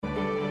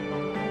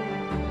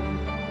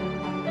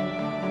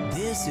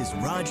This is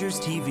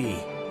Rogers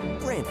TV,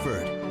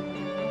 Brantford.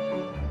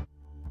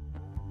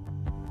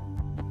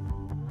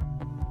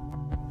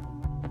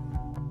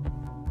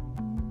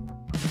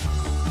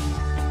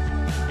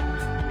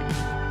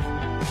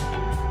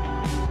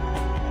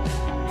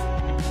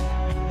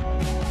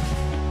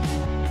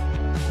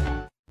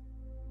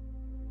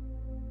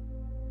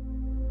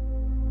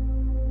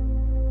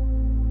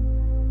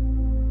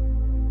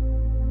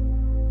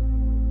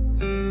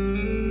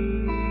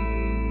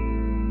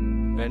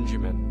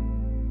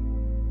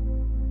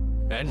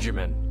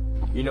 Benjamin,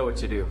 you know what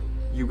to do.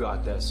 You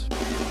got this.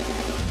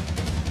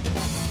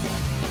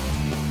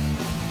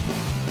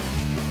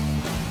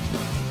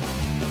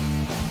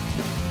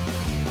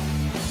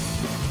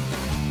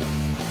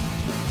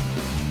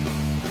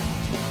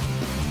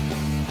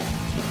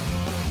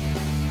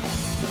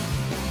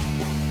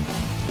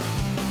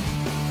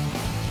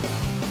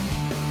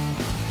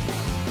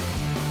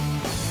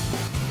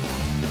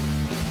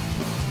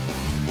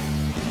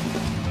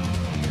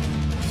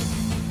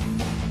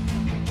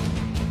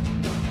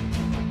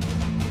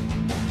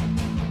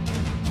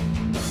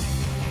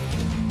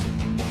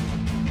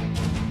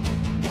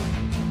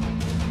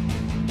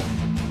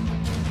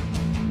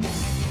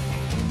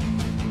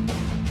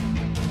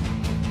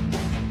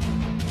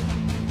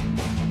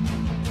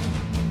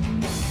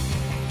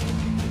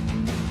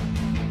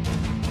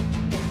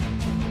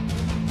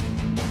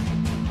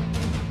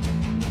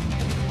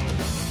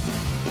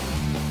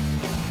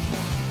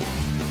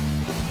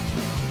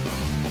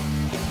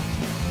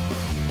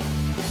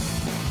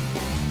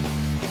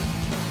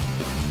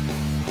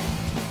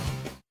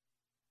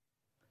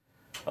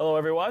 Hello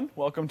everyone,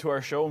 welcome to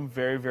our show. I'm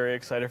very, very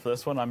excited for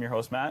this one. I'm your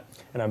host, Matt.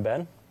 And I'm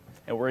Ben.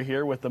 And we're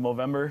here with the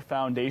Movember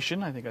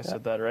Foundation. I think I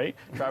said that right.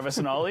 Travis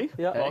and Ollie,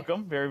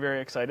 welcome. Very, very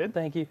excited.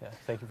 Thank you. Yeah,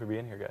 thank you for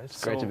being here, guys.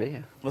 It's great to be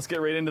here. Let's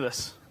get right into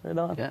this. Right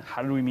on. Yeah.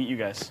 How did we meet you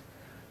guys?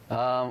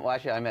 Well,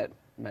 actually, I met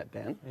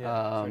Ben.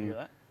 Yeah, sorry to hear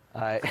that.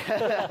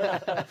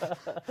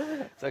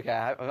 It's okay.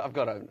 I've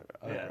got over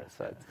it,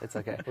 so it's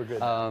okay. We're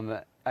good.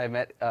 I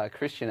met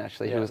Christian,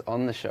 actually, who was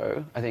on the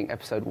show, I think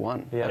episode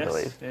 1, I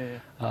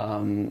believe.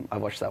 I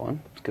watched that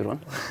one. It's a good one.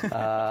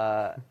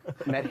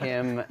 Met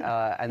him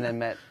and then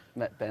met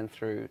Ben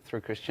through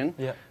Christian.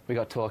 Yeah. We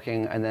got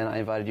talking, and then I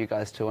invited you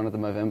guys to one of the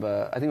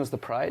Movember, I think it was the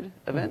Pride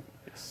event.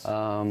 Yes.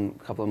 A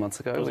couple of months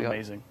ago. It was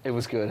amazing. It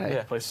was good, hey?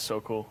 The place is so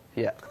cool.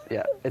 Yeah.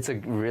 It's a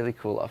really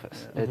cool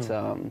office. Yeah. It's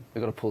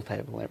we've got a pool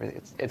table and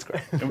everything. It's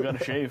great. And we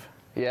got a shave.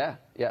 Yeah.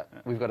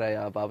 We've got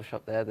a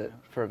barbershop there that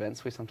for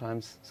events we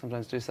sometimes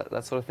do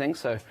that sort of thing.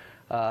 So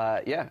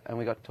and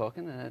we got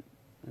talking and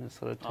it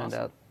sort of turned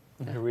out.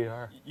 Here we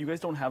are. You guys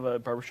don't have a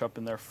barbershop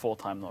in there full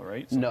time though,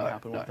 right? No.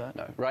 With that?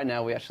 No. Right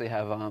now we actually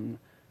have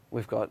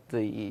we've got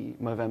the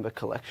Movember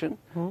collection.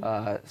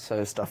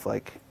 So stuff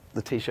like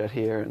the T-shirt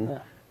here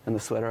and the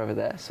sweater over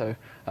there. So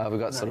we've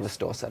got sort of a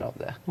store set up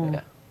there.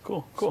 Yeah.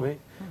 Cool. Sweet.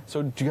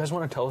 So do you guys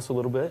want to tell us a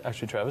little bit,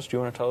 actually Travis, do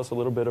you want to tell us a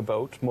little bit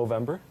about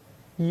Movember?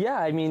 Yeah,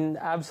 I mean,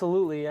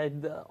 absolutely.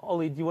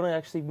 Ollie, do you want to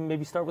actually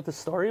maybe start with the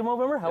story of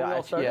Movember? How we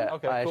all started? Yeah,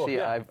 Okay, cool.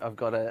 I've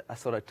got a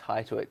sort of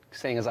tie to it,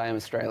 seeing as I am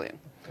Australian.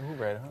 Oh,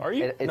 right. Are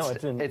you? No, I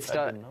didn't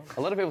know.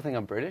 A lot of people think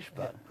I'm British,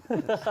 but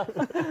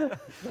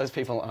those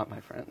people aren't my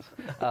friends.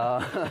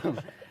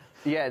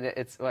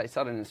 It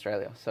started in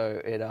Australia.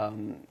 So it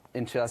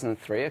in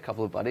 2003, a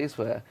couple of buddies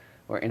were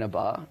in a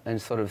bar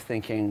and sort of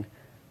thinking,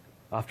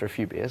 after a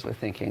few beers, we're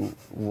thinking,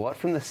 what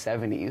from the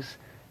 70s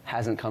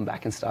hasn't come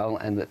back in style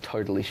and that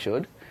totally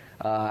should?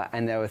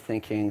 And they were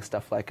thinking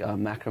stuff like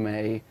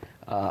macrame,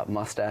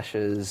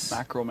 mustaches.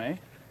 Macrame?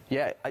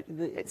 Yeah,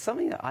 it's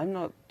something that I'm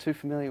not too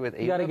familiar with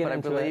either, You gotta get but I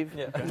into believe...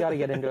 it. You gotta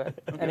get into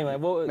it. Anyway,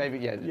 well... Maybe,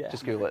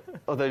 just Google it.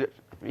 Although,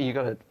 you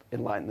gotta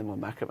enlighten them on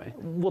macrame.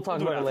 We'll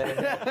talk about it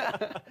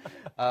later.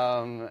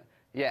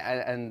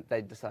 And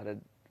they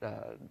decided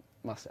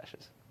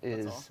mustaches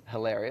is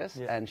hilarious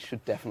and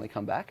should definitely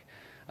come back.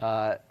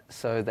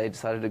 So they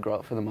decided to grow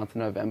it for the month of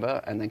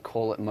November and then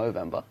call it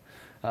Movember,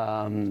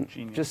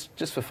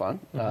 just for fun.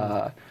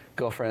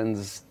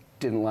 Girlfriends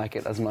didn't like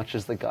it as much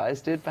as the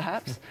guys did,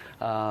 perhaps,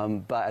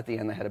 but at the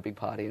end they had a big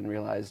party and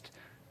realized,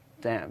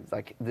 damn,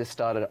 like this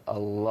started a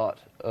lot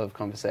of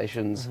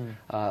conversations.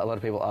 A lot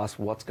of people asked,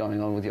 what's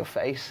going on with your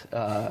face?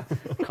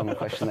 Common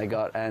question they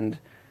got, and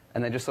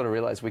they just sort of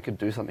realized we could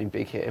do something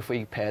big here. If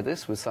we pair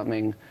this with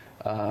something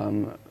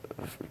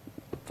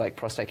like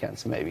prostate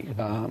cancer, maybe,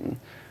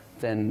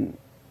 then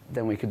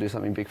we could do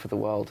something big for the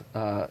world.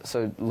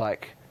 So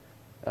like,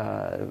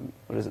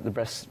 what is it? The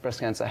breast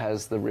cancer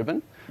has the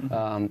ribbon.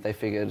 They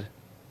figured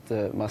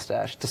the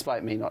mustache,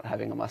 despite me not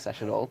having a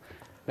mustache at all,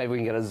 maybe we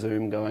can get a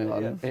zoom going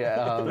on.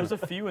 Yeah. There's a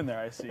few in there,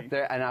 I see.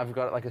 And I've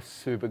got like a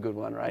super good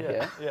one right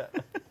here. Yeah.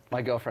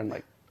 My girlfriend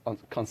like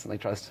constantly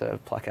tries to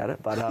pluck at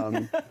it, but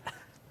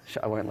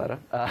I won't let her.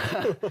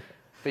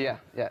 But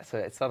yeah, so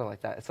it started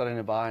like that. It started in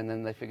a bar, and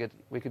then they figured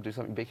we could do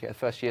something big here.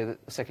 The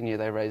second year,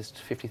 they raised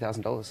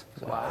 $50,000.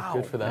 So, wow,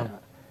 good for them.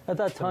 Yeah. At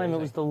that time, it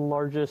was the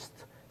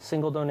largest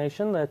single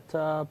donation that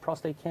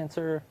Prostate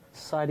Cancer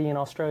Society in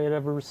Australia had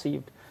ever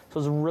received. So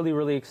it was really,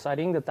 really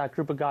exciting that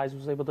group of guys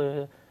was able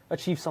to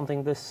achieve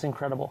something this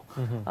incredible.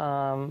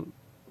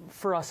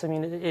 For us, I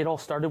mean, it all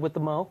started with the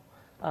Mo,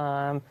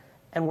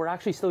 and we're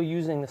actually still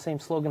using the same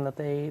slogan that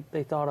they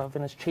thought of,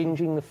 and it's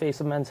changing the face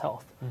of men's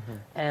health.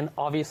 And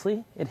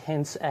obviously, it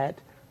hints at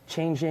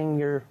changing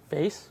your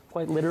face,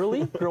 quite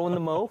literally, growing the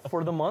Mo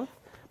for the month,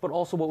 but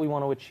also what we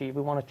want to achieve.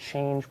 We want to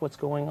change what's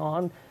going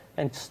on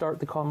and start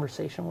the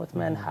conversation with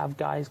men, have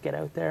guys get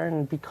out there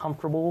and be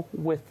comfortable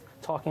with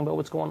talking about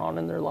what's going on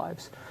in their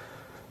lives.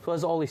 So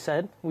as Ollie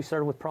said, we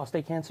started with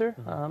prostate cancer,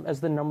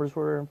 as the numbers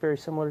were very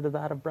similar to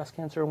that of breast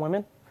cancer in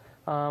women.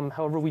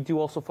 However, we do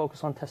also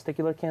focus on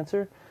testicular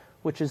cancer,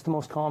 which is the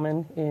most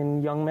common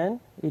in young men,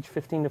 age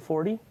 15 to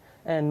 40,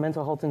 and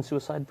mental health and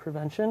suicide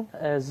prevention.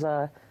 As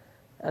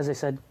I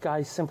said,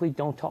 guys simply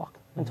don't talk,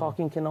 and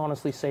talking can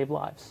honestly save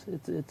lives.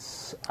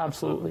 It's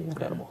absolutely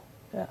incredible.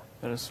 Yeah.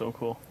 That is so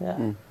cool.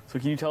 Yeah. So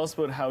can you tell us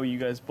about how you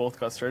guys both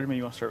got started? Maybe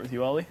you want to start with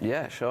you, Ollie?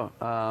 Yeah, sure.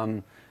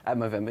 At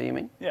Movember, you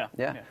mean? Yeah.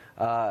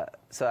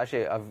 So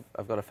actually,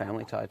 I've got a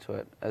family tie to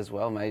it as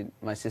well.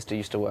 My sister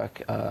used to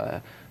work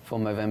for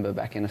Movember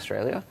back in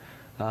Australia,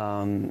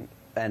 and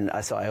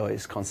so I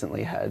always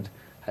constantly had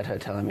her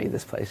telling me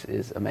this place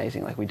is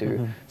amazing. Like, we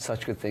do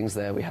such good things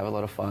there. We have a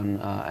lot of fun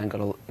and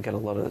get a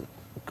lot of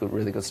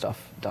really good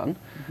stuff done.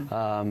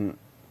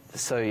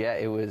 So yeah,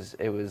 it was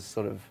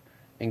sort of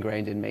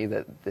ingrained in me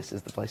that this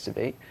is the place to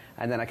be.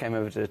 And then I came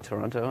over to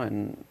Toronto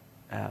and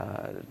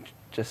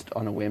just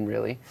on a whim,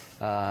 really,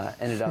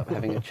 ended up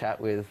having a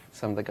chat with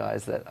some of the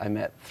guys that I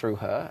met through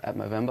her at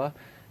Movember,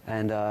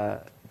 and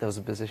there was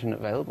a position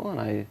available,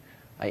 and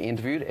I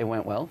interviewed. It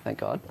went well, thank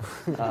God.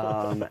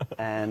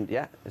 And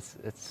yeah,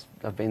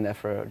 I've been there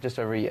for just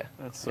over a year.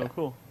 That's so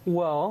cool.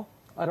 Well,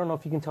 I don't know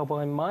if you can tell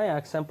by my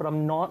accent, but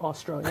I'm not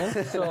Australian.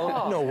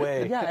 So No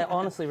way. Yeah,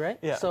 honestly, right?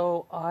 Yeah.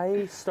 So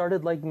I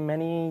started like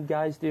many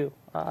guys do.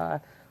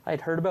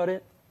 I'd heard about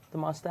it. The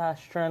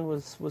mustache trend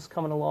was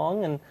coming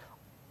along, and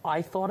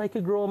I thought I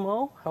could grow a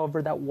mo.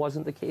 However, that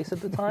wasn't the case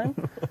at the time.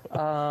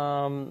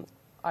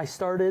 I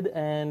started,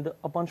 and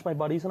a bunch of my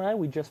buddies and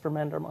we just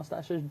fermented our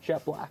mustaches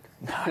jet black.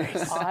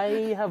 Nice.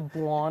 I have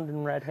blonde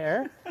and red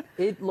hair.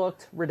 It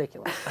looked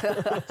ridiculous.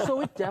 So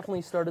it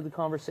definitely started the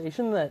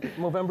conversation that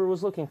Movember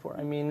was looking for.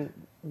 I mean,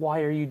 why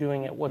are you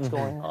doing it? What's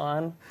going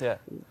on? Yeah.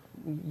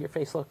 Your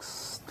face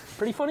looks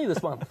pretty funny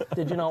this month.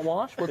 Did you not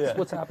wash?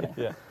 What's happening?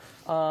 Yeah.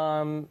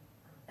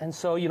 And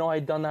so, you know,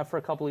 I'd done that for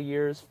a couple of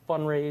years,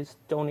 fundraised,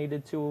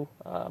 donated to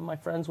my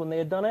friends when they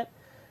had done it.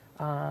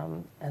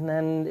 And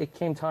then it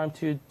came time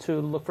to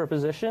look for a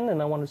position,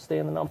 and I wanted to stay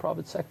in the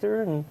nonprofit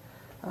sector. And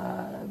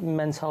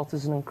men's health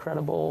is an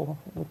incredible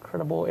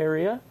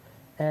area.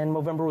 And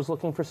Movember was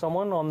looking for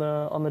someone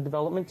on the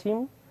development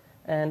team,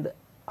 and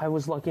I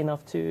was lucky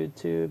enough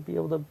to be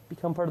able to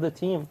become part of the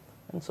team.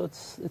 And so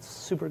it's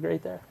super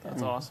great there.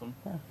 That's awesome.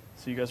 Yeah.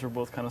 So you guys were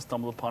both kind of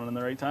stumbled upon it in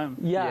the right time.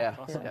 Yeah.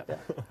 Awesome. Yeah. All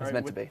It's right,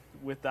 meant to be.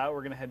 With that, we're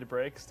going to head to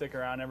break. Stick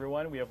around,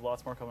 everyone. We have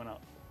lots more coming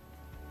up.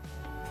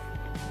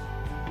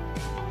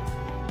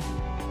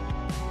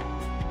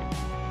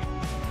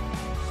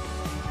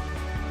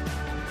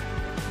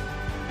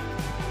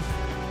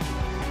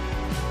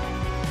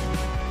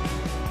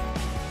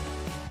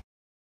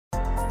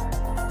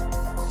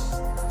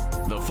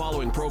 The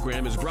following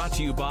program is brought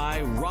to you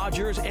by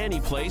Rogers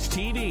Anyplace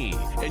TV.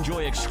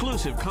 Enjoy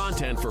exclusive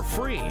content for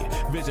free.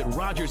 Visit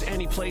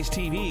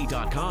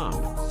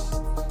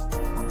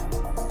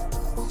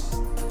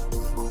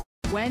RogersAnyplaceTV.com.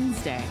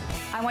 Wednesday.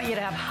 I want you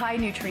to have high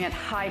nutrient,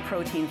 high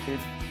protein food.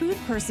 Food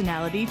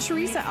personality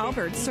Teresa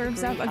Albert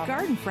serves up a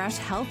garden fresh,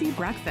 healthy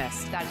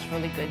breakfast. That's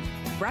really good.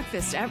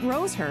 Breakfast at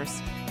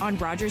Rosehurst on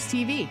Rogers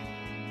TV.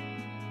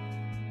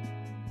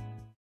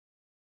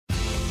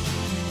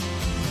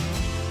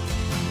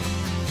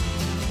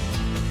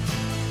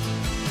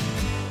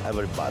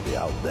 Everybody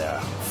out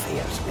there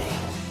fears me.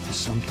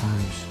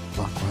 Sometimes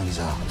luck runs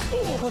out.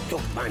 Who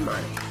took my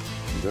money?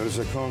 There is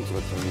a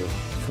contract from you.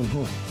 From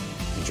who?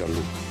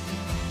 Jean-Luc.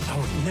 I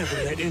would never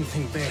let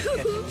anything bad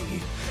happen to you.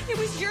 It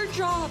was your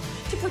job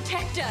to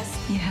protect us.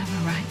 You have a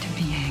right to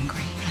be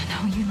angry. I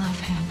know you love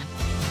him.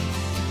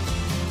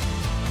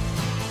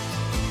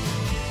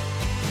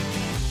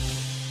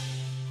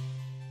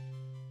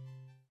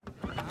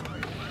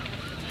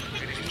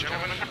 Ladies and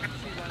gentlemen,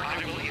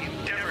 I will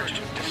endeavor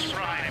to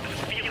describe the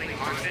feeling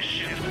on this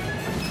ship.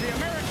 The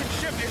American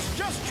ship is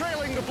just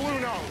trailing the Blue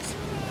Nose.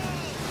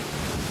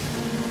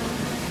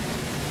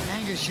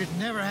 Angus should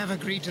never have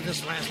agreed to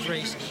this last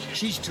race.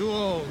 She's too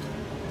old.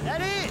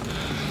 Eddie!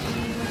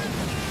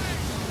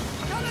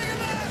 Coming in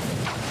there!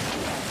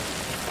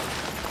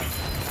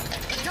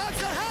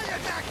 Johnson, how you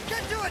back?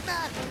 Get to it,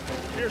 man!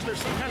 Here's there's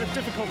some kind of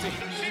difficulty.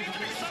 There seems to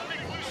be something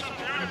loose up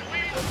there, I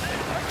believe.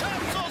 Our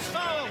topsails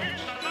foul!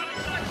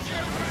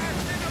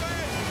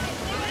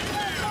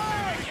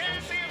 I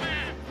can't see a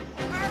man.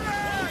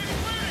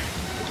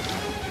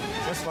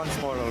 Just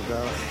once more, little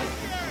girl.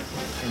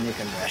 And you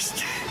can rest.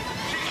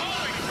 She's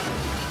holding her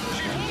lead.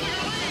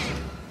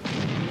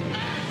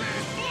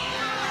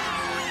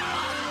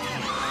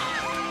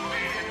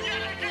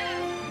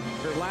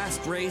 Her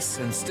last race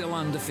and still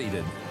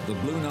undefeated, the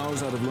Blue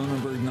Nose out of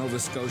Lunenburg, Nova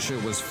Scotia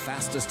was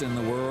fastest in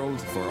the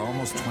world for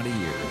almost 20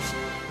 years.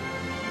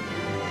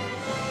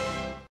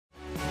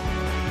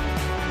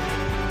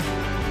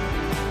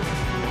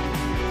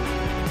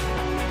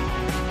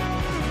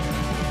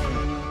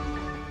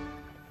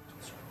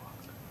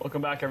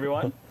 Welcome back,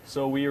 everyone.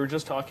 So we were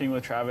just talking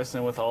with Travis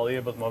and with Ollie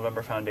about the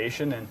Movember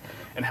Foundation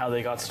and how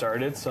they got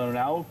started. So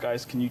now,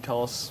 guys, can you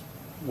tell us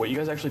what you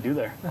guys actually do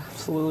there?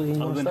 Absolutely.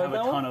 Other than have a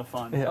ton of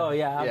fun. Yeah. Oh,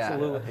 yeah,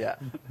 absolutely. Yeah,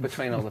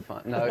 between all the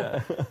fun. No,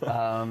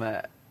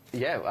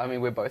 yeah, I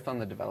mean, we're both on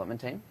the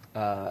development team.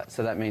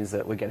 So that means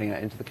that we're getting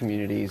out into the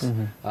communities,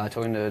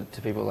 talking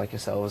to people like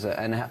yourselves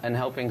and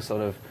helping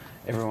sort of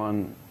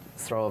everyone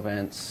throw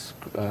events.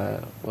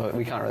 Well,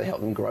 we can't really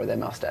help them grow their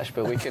mustache,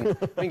 but we can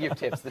give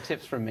tips. The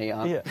tips from me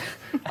aren't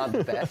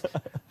the best.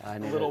 I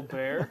need little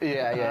bear.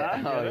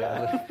 Yeah. Oh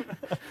yeah.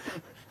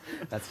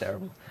 That's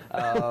terrible.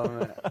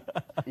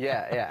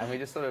 Yeah, and we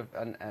just sort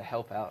of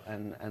help out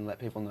and let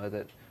people know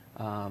that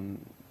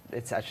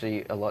it's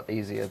actually a lot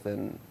easier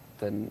than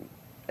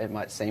it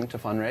might seem to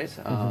fundraise,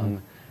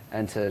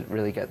 and to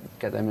really get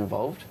them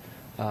involved.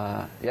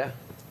 Yeah.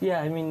 Yeah,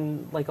 I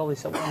mean, like Ollie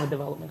said, we're on the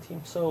development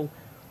team, so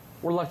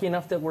we're lucky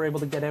enough that we're able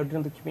to get out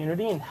into the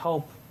community and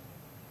help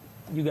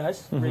you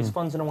guys raise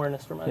funds and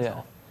awareness for men's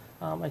health.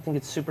 I think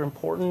it's super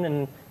important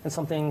and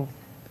something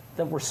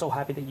that we're so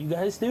happy that you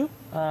guys do,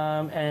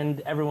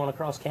 and everyone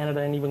across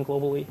Canada and even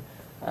globally.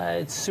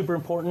 It's super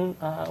important.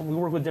 We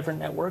work with different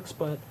networks,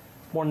 but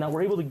more than that,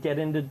 we're able to get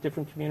into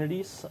different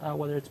communities,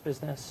 whether it's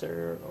business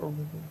or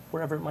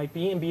wherever it might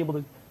be, and be able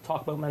to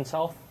talk about men's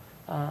health,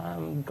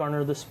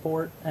 garner the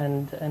support,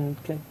 and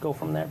can go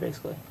from there,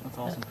 basically. That's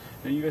awesome.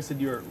 Now, you guys said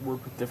you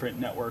work with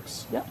different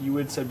networks. Yeah. You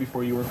had said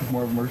before you work with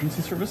more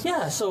emergency services?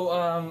 Yeah, so,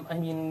 I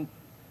mean,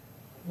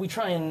 we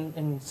try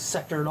and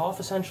sector it off,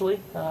 essentially,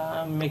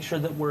 make sure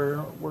that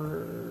we're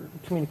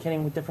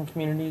communicating with different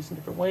communities in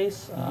different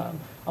ways.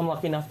 I'm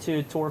lucky enough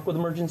to work with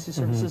emergency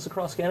services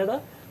across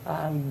Canada,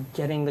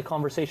 getting the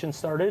conversation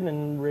started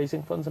and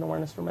raising funds and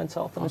awareness for men's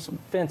health. And it's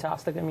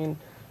fantastic. I mean,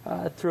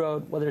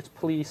 throughout, whether it's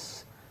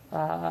police,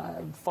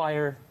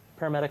 fire,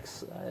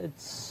 paramedics,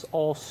 it's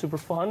all super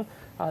fun.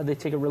 They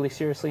take it really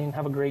seriously and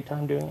have a great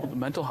time doing it. The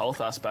mental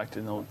health aspect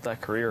in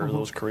that career, or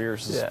those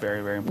careers, is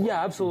very, very important.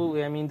 Yeah,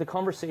 absolutely. I mean, the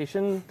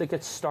conversation that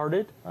gets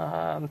started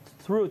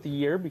throughout the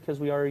year, because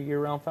we are a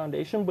year-round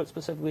foundation, but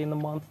specifically in the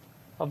month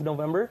of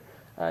November,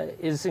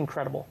 is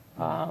incredible.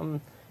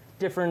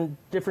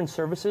 Different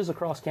services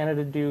across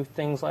Canada do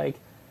things like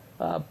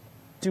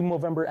do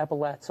Movember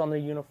epaulets on their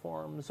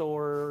uniforms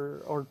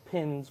or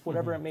pins,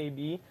 whatever it may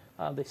be.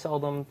 They sell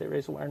them, they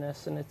raise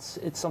awareness, and it's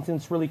something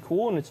that's really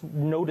cool, and it's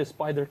noticed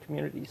by their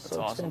communities. So it's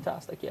awesome.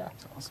 Fantastic, yeah.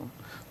 That's awesome.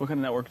 What kind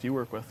of network do you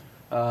work with?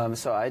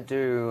 So I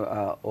do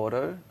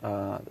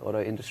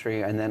auto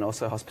industry, and then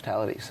also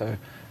hospitality. So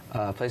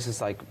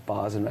places like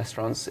bars and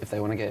restaurants, if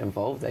they want to get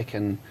involved, they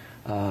can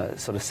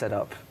sort of set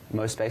up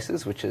Mo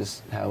Spaces, which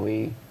is how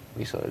we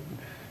sort of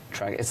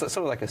track. It's sort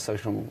of like a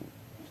social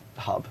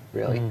hub,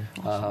 really,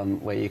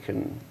 where you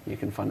can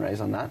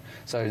fundraise on that.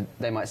 So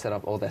they might set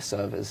up all their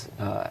servers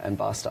and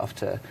bar staff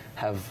to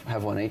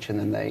have one each, and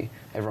then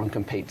everyone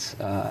competes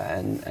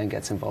and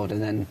gets involved,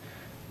 and then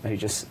maybe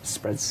just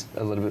spreads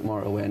a little bit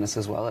more awareness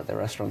as well at their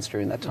restaurants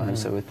during that time.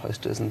 So with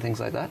posters and things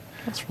like that.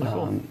 That's really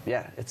cool.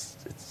 Yeah,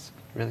 it's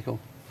really cool.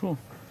 Cool.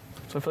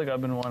 So I feel like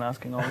I've been the one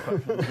asking all the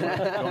questions. Do you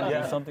want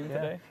to do something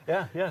today?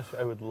 Yeah, yes,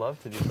 I would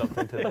love to do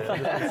something today.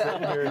 I've just been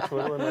sitting here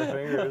twiddling my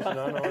fingers, not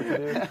knowing what to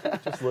do,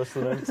 just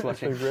listening. It's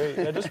been great.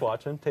 Yeah, just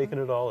watching, taking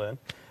it all in.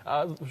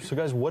 So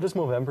guys, what does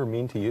Movember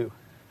mean to you?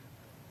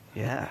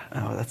 Yeah,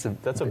 that's a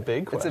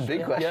big question. It's a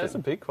big question. Yeah, it's a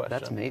big question.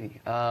 That's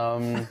meaty.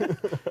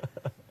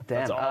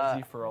 That's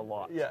Aussie for a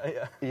lot.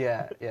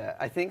 Yeah.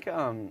 I think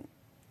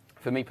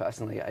for me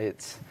personally,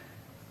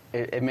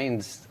 it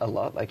means a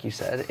lot, like you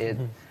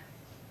said.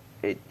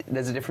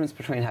 There's a difference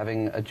between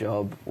having a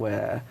job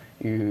where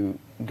you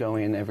go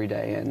in every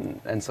day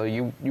and so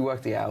you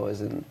work the hours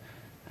and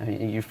I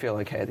mean, you feel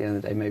okay at the end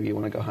of the day. Maybe you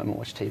want to go home and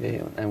watch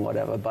TV and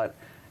whatever. But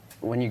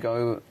when you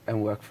go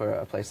and work for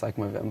a place like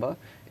Movember,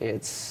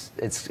 it's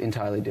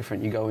entirely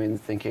different. You go in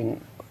thinking,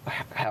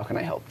 how can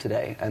I help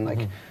today? And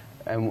like,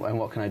 and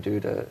what can I do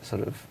to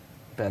sort of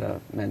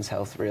better men's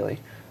health, really?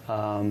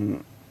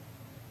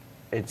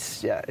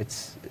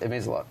 It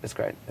means a lot. It's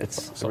great.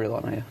 It's a real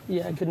honor.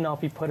 Yeah, it could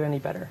not be put any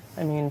better.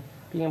 I mean,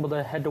 being able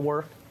to head to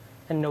work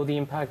and know the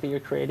impact that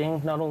you're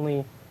creating, not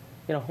only,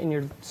 in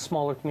your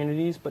smaller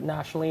communities, but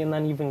nationally and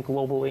then even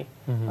globally.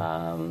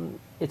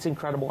 It's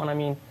incredible. And I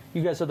mean,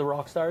 you guys are the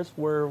rock stars.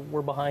 We're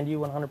behind you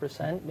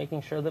 100%,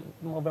 making sure that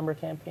the Movember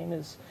campaign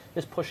is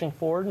pushing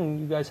forward, and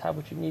you guys have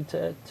what you need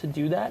to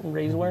do that and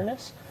raise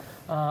awareness.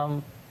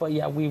 But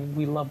yeah,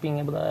 we love being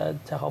able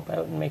to help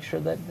out and make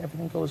sure that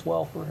everything goes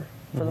well for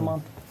the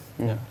month.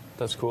 Yeah,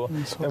 that's cool.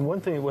 And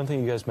one thing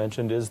you guys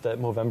mentioned is that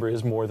Movember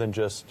is more than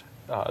just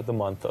the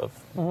month of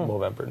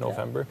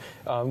November.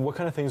 What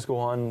kind of things go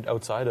on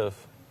outside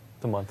of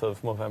the month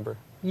of Movember?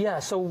 Yeah,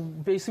 so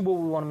basically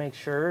what we want to make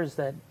sure is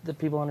that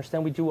people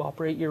understand we do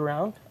operate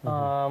year-round.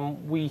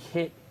 We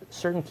hit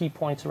certain key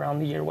points around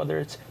the year, whether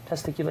it's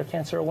testicular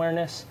cancer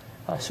awareness,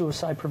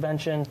 suicide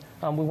prevention.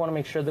 We want to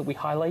make sure that we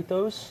highlight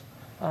those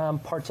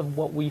parts of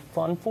what we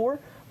fund for,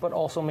 but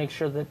also make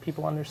sure that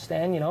people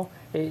understand,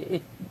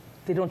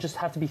 they don't just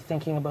have to be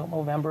thinking about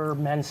Movember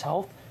men's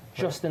health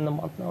just in the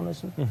month known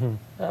as,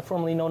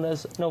 formerly known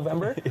as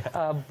November,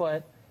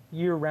 but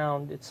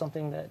year-round. It's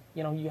something that,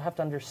 you have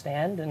to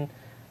understand, and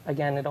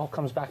again, it all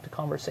comes back to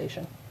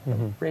conversation.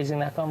 Raising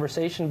that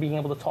conversation, being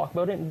able to talk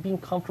about it, and being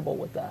comfortable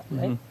with that,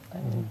 right?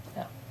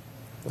 Yeah.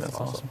 That's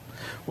awesome.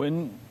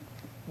 When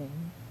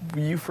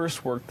you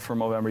first worked for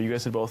Movember, you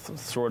guys had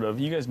both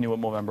you guys knew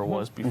what Movember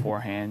was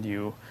beforehand.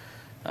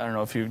 I don't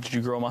know if did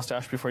you grow a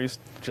mustache before you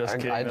just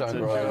kidding? I don't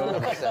grow a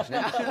mustache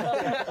now.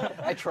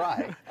 I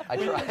try.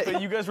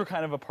 But you guys were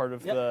kind of a part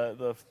of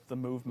the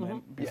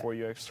movement before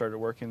you started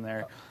working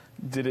there.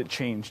 Did it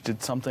change?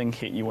 Did something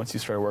hit you once you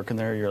started working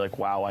there? You're like,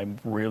 wow, I'm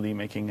really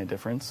making a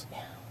difference?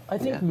 Yeah. I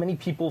think many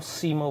people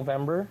see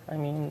Movember. I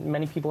mean,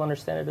 many people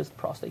understand it as the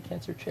prostate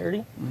cancer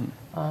charity.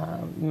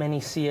 Many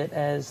see it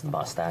as the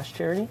mustache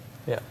charity.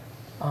 Yeah.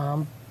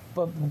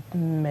 But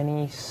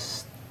many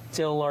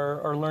still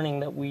are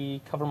learning that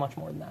we cover much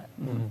more than that.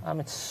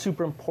 It's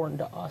super important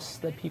to us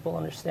that people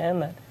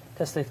understand that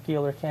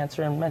testicular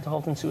cancer and mental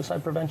health and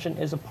suicide prevention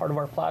is a part of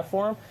our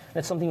platform. And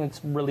it's something that's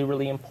really,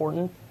 really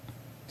important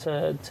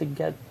to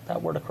get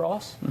that word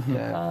across.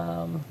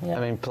 I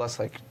mean, plus,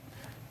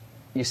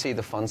 you see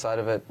the fun side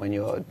of it when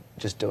you're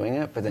just doing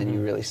it, but then you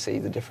really see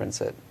the difference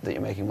that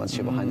you're making once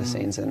you're behind the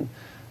scenes, and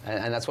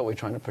that's what we're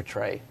trying to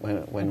portray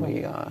when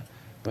we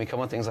come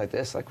on things like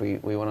this. We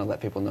want to let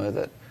people know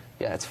that,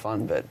 it's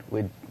fun, but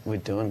we're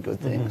doing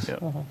good things.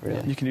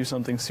 Really. You can do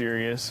something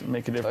serious,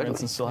 make a difference,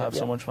 and still have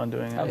so much fun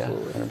doing it.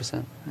 Absolutely.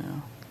 100%. Yeah,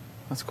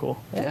 that's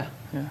cool. Yeah.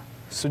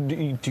 So do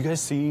you guys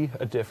see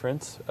a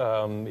difference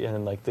in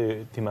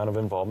the amount of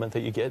involvement that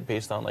you get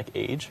based on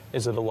age?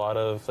 Is it a lot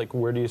of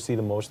where do you see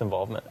the most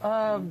involvement?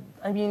 I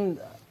mean,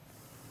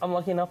 I'm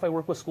lucky enough I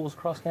work with schools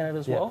across Canada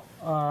as well,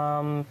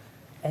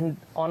 and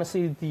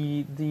honestly,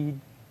 the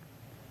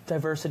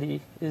diversity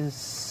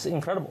is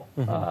incredible.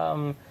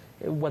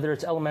 Whether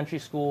it's elementary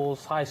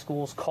schools, high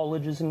schools,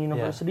 colleges, and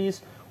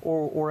universities,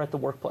 or at the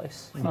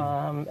workplace,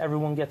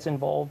 everyone gets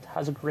involved,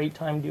 has a great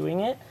time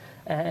doing it,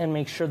 and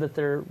make sure that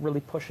they're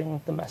really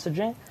pushing the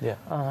messaging. It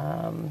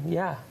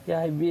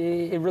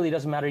really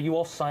doesn't matter. You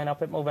all sign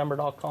up at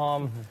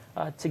Movember.com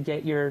to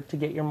get your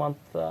month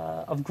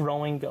of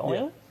growing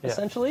going,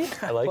 essentially.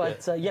 I like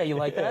it. But you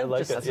like that? I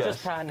like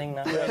just patenting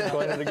that.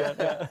 Going it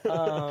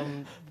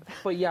again.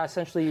 But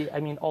essentially, I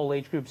mean, all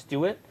age groups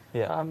do it.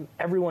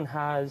 Everyone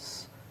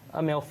has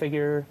a male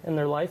figure in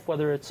their life,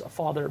 whether it's a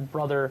father,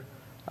 brother,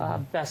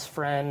 best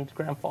friend,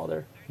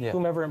 grandfather,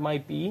 whomever it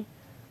might be,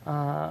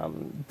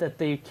 that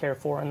they care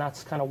for, and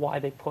that's kind of why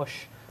they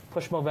push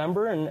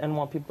Movember and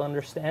want people to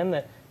understand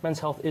that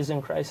men's health is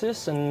in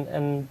crisis,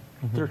 and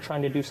they're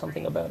trying to do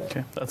something about it.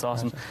 Okay, that's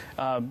awesome.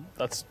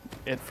 That's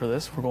it for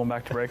this. We're going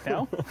back to break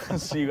now.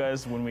 See you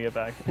guys when we get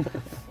back. I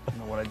don't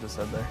know what I just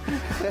said there.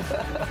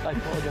 I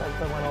apologize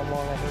if I went on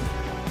long. I heard.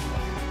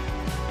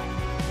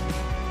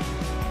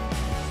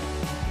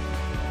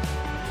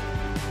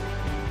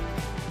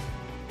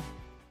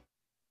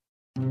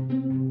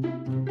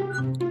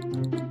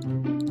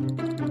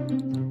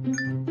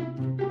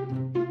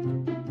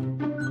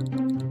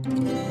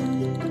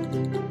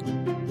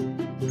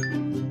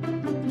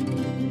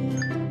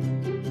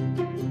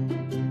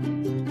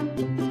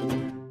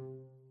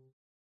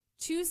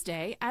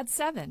 Tuesday at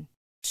 7.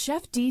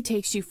 Chef D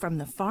takes you from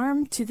the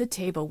farm to the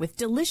table with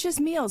delicious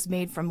meals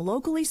made from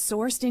locally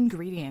sourced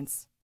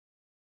ingredients.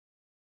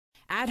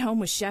 At Home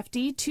with Chef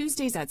D,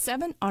 Tuesdays at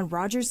 7 on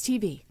Rogers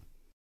TV.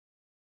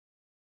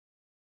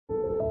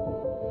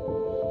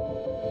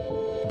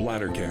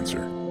 Bladder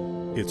cancer.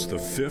 It's the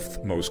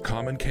 5th most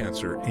common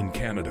cancer in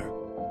Canada.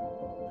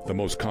 The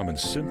most common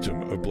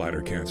symptom of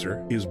bladder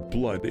cancer is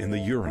blood in the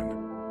urine.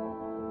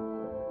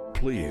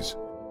 Please,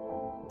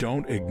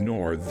 don't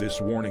ignore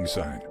this warning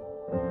sign.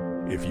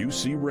 If you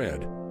see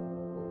red,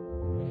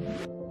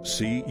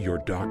 see your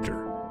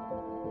doctor.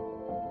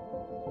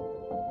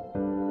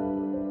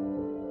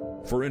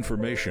 For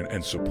information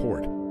and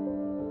support,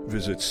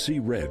 visit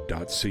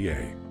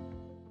cred.ca.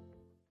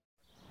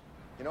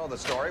 You know the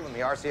story, when the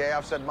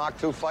RCAF said Mach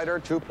 2 fighter,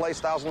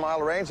 2-place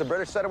 1,000-mile range, the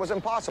British said it was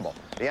impossible.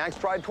 The Yanks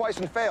tried twice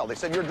and failed. They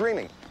said, you're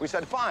dreaming. We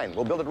said, fine,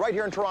 we'll build it right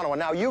here in Toronto. And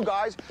now you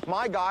guys,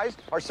 my guys,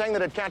 are saying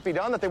that it can't be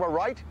done, that they were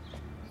right?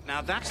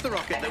 Now that's the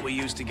rocket that we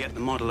used to get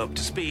the model up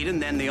to speed,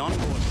 and then the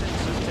onboard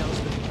sensor tells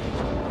the...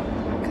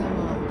 Come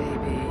on,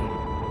 baby.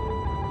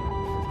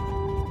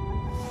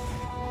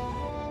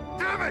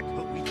 Damn it!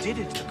 But we did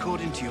it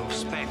according to your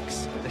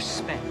specs. The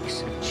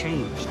specs have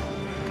changed.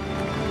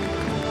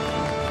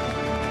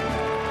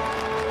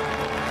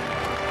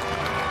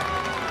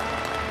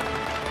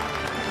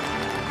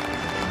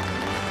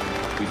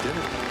 We did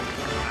it.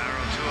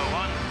 Arrow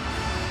 201.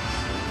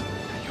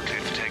 You're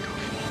cleared for takeoff.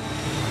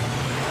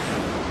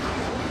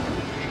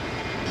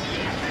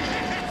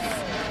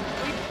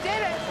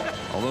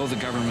 Although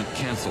the government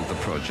canceled the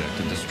project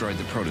and destroyed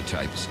the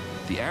prototypes,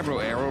 the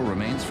Avro Arrow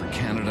remains for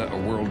Canada a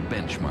world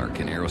benchmark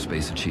in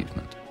aerospace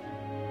achievement.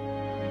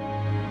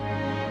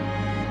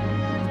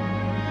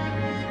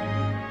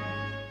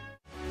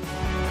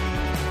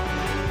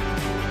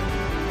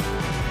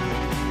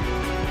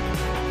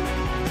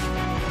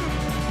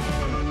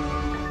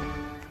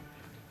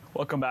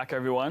 Welcome back,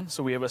 everyone.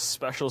 So we have a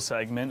special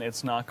segment.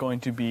 It's not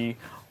going to be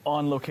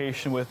on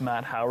location with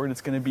Matt Howard.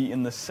 It's going to be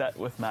in the set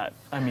with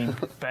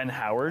Ben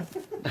Howard.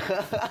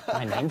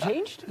 My name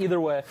changed? Either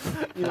way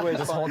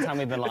this whole time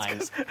we've been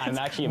lying. I'm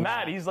actually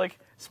Matt. He's like,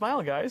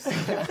 smile, guys.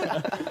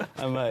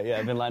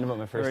 I've been lying about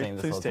my first name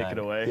this whole time. Please take it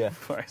away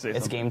before I say It's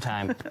something. game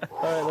time.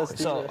 All right, let's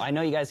do So this. I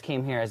know you guys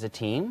came here as a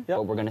team,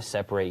 but we're going to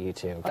separate you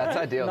two. That's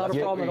ideal. Not a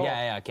problem at all.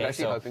 Yeah, okay. I'm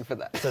actually hoping for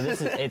that. So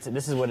this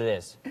is what it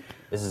is.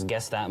 This is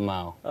Guess That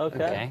Mo.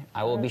 Okay.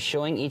 I will be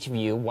showing each of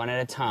you one at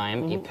a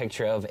time a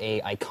picture of a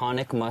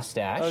iconic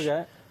mustache.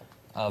 Okay.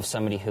 Of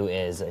somebody who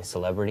is a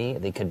celebrity.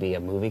 They could be a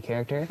movie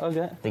character.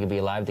 Okay. They could be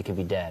alive. They could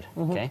be dead.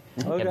 Okay.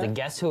 You have to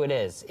guess who it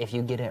is. If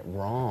you get it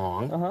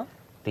wrong,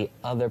 the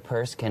other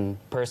person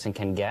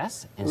can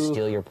guess and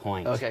steal your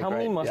point. Okay, How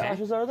many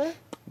mustaches are there?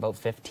 About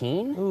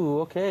 15. Ooh,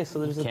 okay. So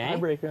there's a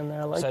tiebreaker in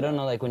there. I like So I don't that.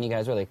 know, like when you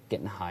guys were like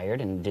getting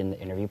hired and did the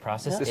interview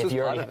process. This if was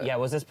you're part already, of it. yeah,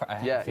 was this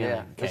part? Yeah.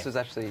 Okay. This was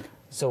actually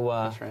So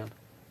this round.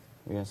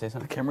 you're gonna say The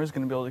something? camera's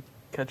going to be able to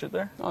catch it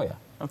there? Oh yeah.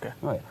 Okay.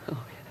 Oh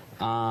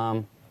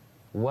yeah.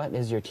 What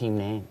is your team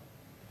name?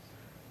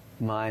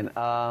 Mine,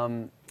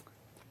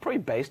 probably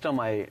based on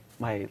my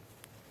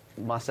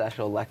mustache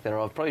or lack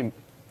thereof, probably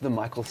the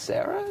Michael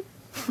Cera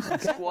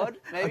squad,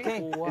 maybe. Okay.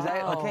 Is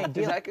that, Okay. is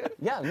Deal. that good?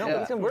 Yeah. No, but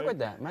it's gonna work with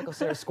that. Michael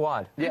Cera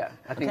squad. Yeah,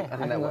 I think Okay, that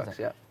go with works.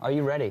 it. Yeah, Are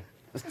you ready?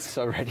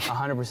 so ready.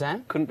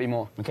 100%. Couldn't be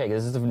more. Okay,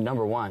 this is the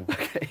number one.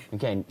 Okay.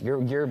 Okay.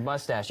 Your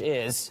mustache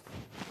is.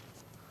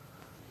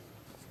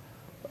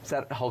 Is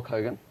that Hulk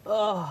Hogan?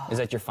 Is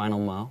that your final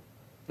mo?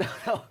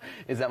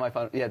 Is that my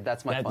final? Yeah,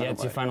 that's my final.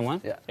 That's your final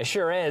one? Yeah. It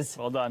sure is.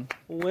 Well done.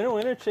 Winner,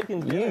 winner, chicken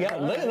dinner. You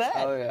got, look at that.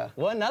 Oh yeah.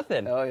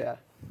 1-0. Oh yeah.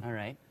 All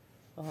right.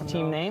 Oh,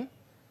 Team no.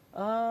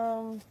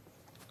 name?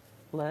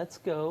 Let's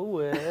go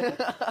with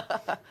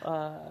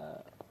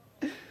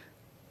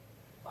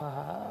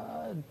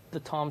the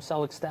Tom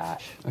Selleck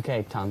stash.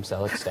 Okay, Tom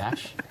Selleck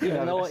stash.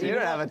 Even though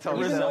have a Tom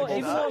even though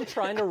Selleck I'm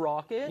trying to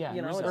rock it, Yeah,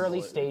 you know, it's it's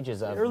early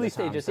stages of early the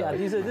Tom stages. Yeah,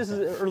 Selleck. this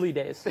is early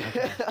days.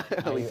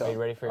 Are you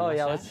ready for your Oh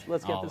yeah, mustache?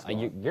 let's get this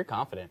going. You're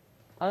confident.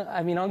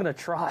 I mean, I'm gonna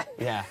try.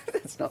 Yeah.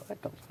 It's not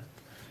that confident.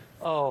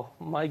 Oh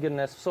my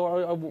goodness.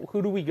 So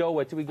who do we go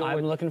with? Do we go I'm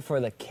with? looking for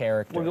the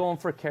character. We're going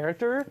for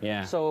character.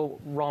 Yeah. So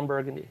Ron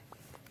Burgundy.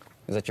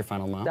 Is that your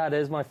final mo? That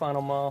is my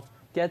final mo.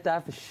 Get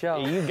that for show.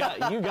 You got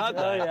that.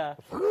 Oh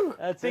yeah.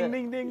 That's Ding, it.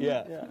 ding, ding.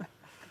 Yeah.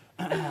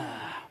 So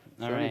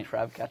All many right.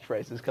 Trav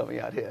catchphrases coming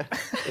out here.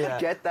 Yeah.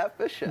 Get that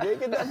for sure.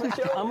 Get that for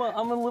sure. I'm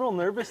a little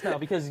nervous now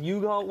because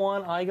you got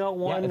one, I got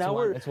one. it's now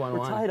one- we're it's 1-1.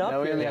 we're tied up. Now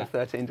we here. only have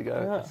 13 to go.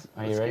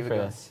 Yeah. Are you Let's ready keep for it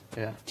going. this?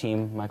 Yeah.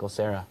 Team Michael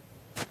Cera.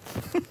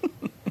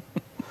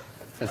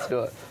 Let's do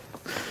it.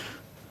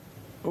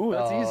 Ooh,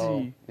 that's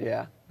easy.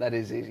 Yeah, that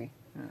is easy.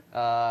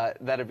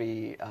 That'd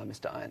be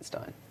Mr.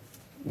 Einstein.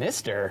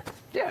 Mister.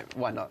 Yeah,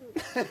 why not?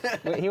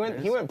 Wait, he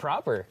went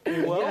proper.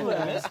 Well,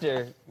 Yeah,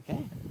 Mister. Okay.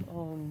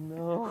 Oh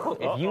no.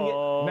 If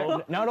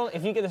you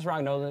if you get this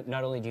wrong,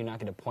 not only do you not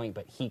get a point,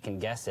 but he can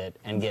guess it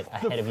and get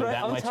ahead of you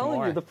that I'm much telling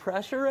more. you, the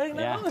pressure right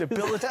now Yeah.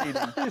 Debilitating.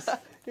 is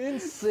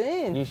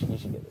insane. You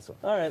should get this one.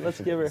 All right, let's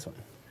give her. This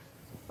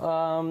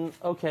one.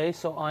 Okay,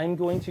 so I'm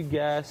going to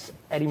guess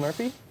Eddie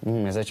Murphy.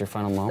 Is that your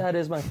final mo? That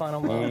is my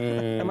final mo.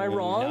 Am I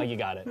wrong? No, you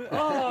got it.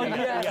 Oh,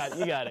 yes.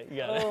 You got it.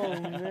 Oh,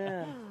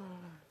 man.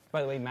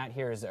 By the way, Matt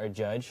here is our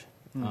judge,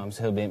 so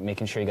he'll be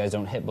making sure you guys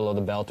don't hit below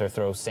the belt or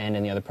throw sand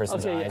in the other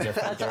person's Okay, eyes. Or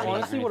that's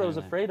honestly what I was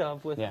afraid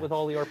of with Yeah.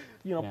 all your,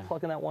 Yeah.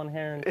 plucking that one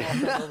hair and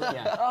tossing it over.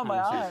 Yeah. Oh, my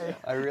eye.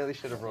 I really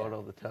should have rolled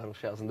all the turtle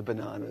shells and the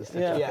bananas.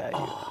 Yeah. Okay.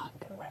 Oh,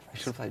 good I reference.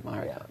 should have played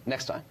Mario Kart.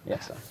 Next time. Yeah.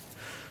 Next time.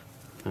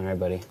 All right,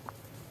 buddy.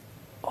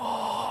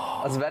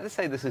 I was about to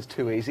say this is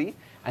too easy,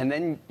 and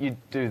then you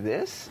do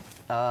this.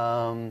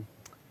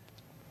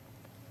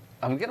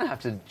 I'm gonna have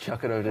to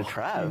chuck it over to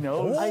Trav.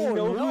 I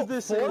know who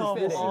this is. Come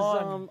This is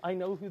on. I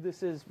know who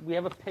this is. We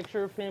have a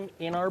picture of him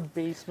in our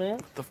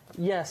basement.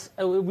 Yes,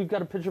 we've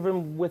got a picture of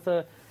him with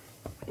a.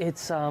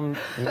 It's I'm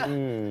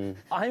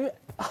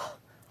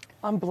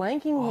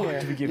blanking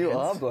here. You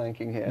are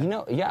blanking here. You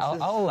know, yeah,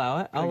 I'll allow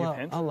it. Can I give I'll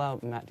hints? allow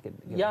Matt to get.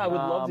 Yeah, I would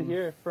love to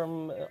hear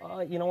from.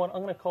 You know what?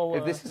 I'm gonna call.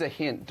 If this is a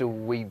hint, do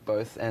we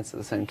both answer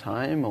at the same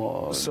time,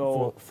 or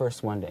So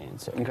First one to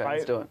answer. okay,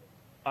 let's do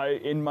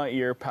it. in my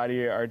ear,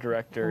 Patty, our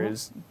director,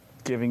 is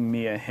giving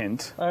me a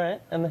hint, All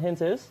right, and the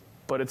hint is.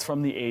 but it's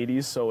from the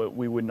 80s, so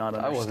we would not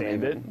I wasn't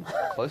understand it. even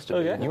close to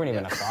Okay. it. You weren't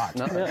even a thought.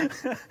 No,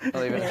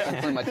 not even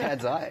in my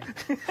dad's eye.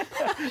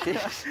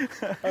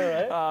 Jeez.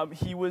 All right.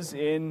 He was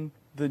in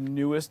the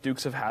newest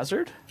Dukes of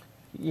Hazzard.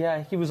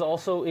 Yeah, he was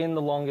also in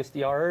The Longest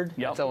Yard.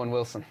 Yep. That's Owen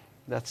Wilson.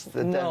 That's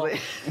the No. deadly.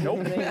 Nope.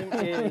 His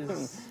name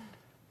is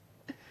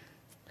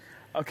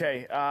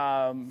Okay.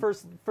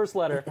 first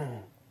letter.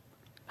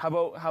 How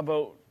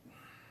about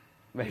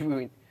Maybe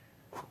we.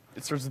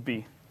 it starts with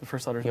B? The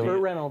first letter. Burt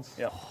Reynolds.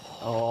 Yeah.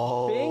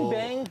 Oh. Bing,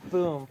 bang,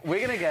 boom. We're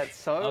gonna get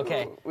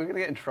We're gonna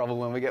get in trouble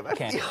when we get back.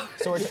 Okay.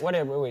 So what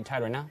are we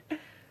tied right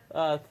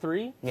now?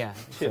 3? Yeah.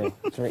 2.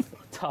 3.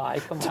 Tie.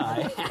 Come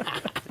on.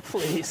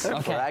 Please.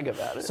 Don't brag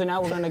about it. So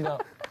now we're gonna go.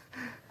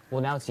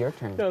 Well, now it's your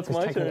turn. No, it's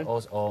my turn.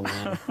 Oh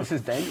man. This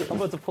is dangerous. I'm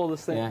about to pull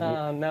this thing.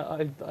 Yeah. Now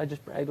I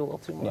just bragged a little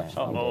too much.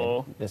 Yeah.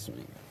 Uh-oh. This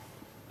one.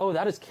 Oh,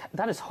 that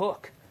is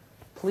Hook.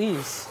 Please.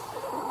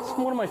 It's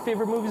one of my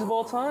favorite movies of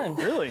all time.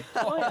 Really?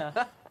 Oh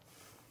yeah.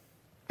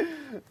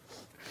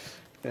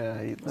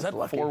 Yeah, Is that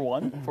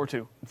 4-1?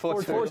 4-2.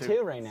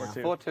 4-2 right now.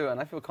 4-2, and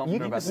I feel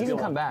confident about this. You can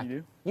come back. You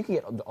do? You can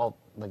get all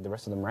like the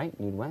rest of them right,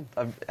 and you'd win.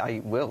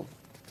 I will.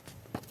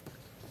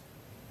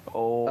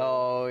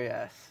 Oh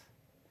yes.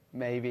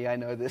 Maybe I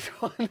know this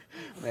one.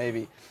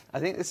 Maybe. I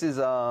think this is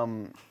Oh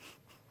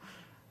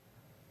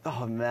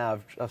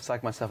man, I've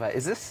psyched myself out.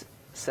 Is this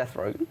Seth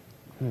Rogen?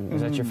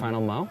 Is that your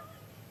final mo?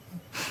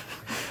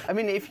 I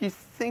mean, if you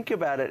think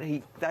about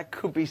it, that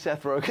could be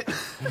Seth Rogen.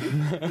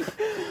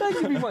 That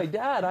could be my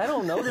dad. I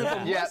don't know.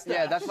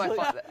 Yeah,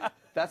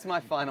 that's my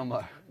final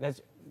mo. That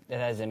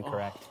is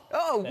incorrect.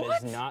 Oh,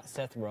 what? That is not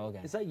Seth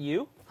Rogen. Is that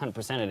you?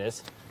 100% it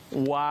is.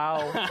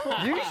 Wow.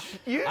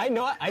 you I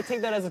know. I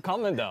take that as a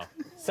compliment, though.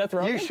 Seth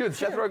Rogen. You should.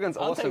 Seth Rogen's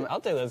awesome. I'll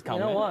take that as a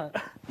compliment. You know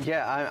what?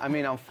 Yeah, I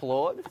mean, I'm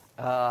flawed,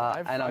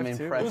 and I'm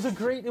impressed. It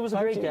was a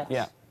great guess.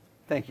 Yeah.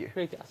 Thank you.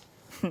 Great guess.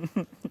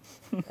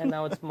 And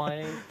now it's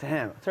my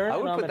turn. I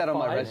would put that on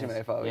my 5. resume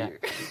if I were you.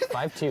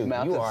 5-2.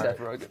 Mouth You of are. Seth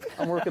Rogen.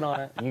 I'm working on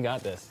it. You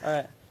got this. All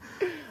right.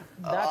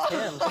 That's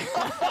him.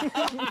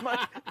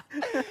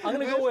 I'm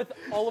going to go with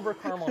Oliver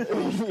Carmel.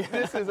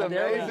 This is amazing.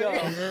 There we go.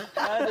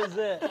 That is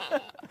it.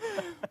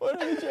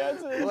 What are the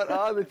chances? What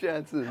are the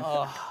chances?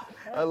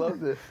 I love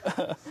this.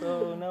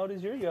 So now it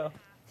is your go.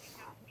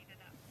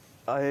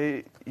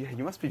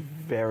 You must be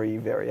very,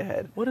 very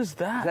ahead. What is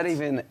that? Is that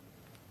even...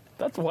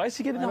 Why is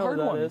he getting the know hard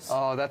what that one? is.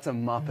 Oh, that's a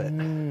Muppet.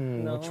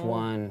 No. Which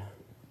one?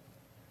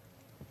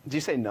 Did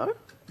you say no?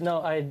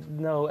 No, I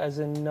know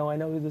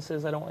who this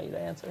is. I don't want you to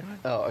answer.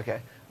 Oh,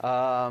 okay.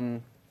 I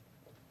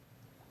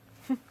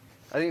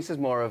think this is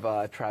more of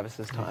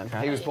Travis's time.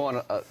 He was born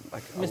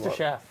like Mr.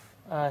 Chef.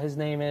 His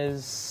name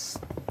is...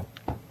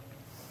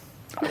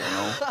 I don't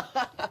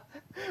know.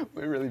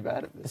 We're really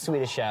bad at this.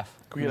 Swedish Chef.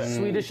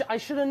 Swedish. I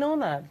should have known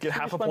that. Get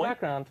half a my point?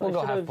 background. We'll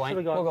go half point.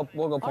 We'll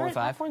go All right,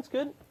 0.5. half point's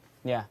good.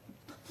 Yeah.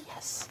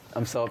 Yes.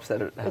 I'm so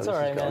upset at how It's this all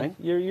right, is going. man.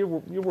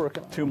 You're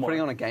working on it. Two more.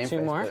 Putting on a game Two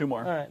face, more? but- 2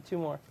 more. All right, 2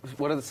 more.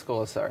 What are the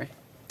scores, sorry?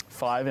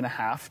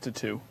 5.5 to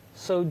 2.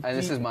 So And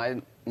this is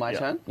my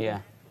turn? Yeah.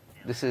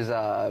 This is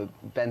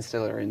Ben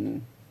Stiller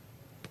in...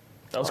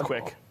 That was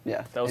quick.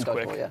 Yeah. That was in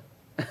Dodgeball, quick.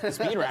 Yeah.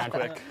 Speed round.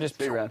 Quick. Just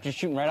Speed round. Just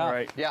shooting right All off.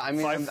 right. Yeah, I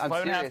mean, I'm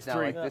 5.5 serious to now.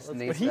 3. Like, this But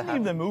needs But he to named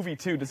happen. the movie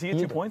too. Does he get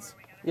 2 points?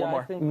 Yeah, One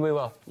more. I think, We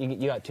will.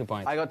 You got 2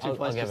 points. I got 2 I'll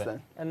points give just it.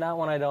 then. and that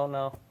one I don't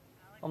know.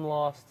 I'm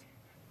lost.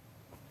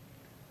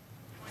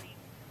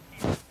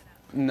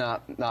 No,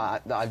 I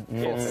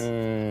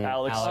forfeit.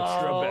 Alex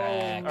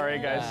Trebek. All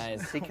right,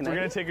 guys. Guys. We're going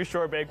to take a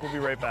short break. We'll be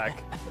right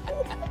back.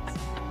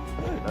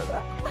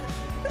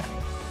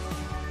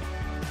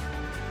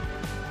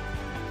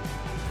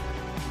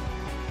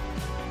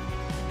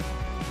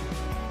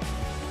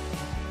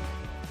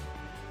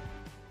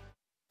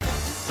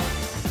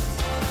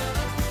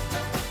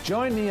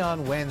 Join me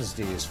on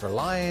Wednesdays for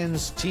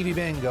Lions TV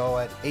Bingo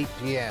at 8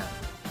 p.m.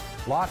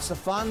 Lots of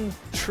fun,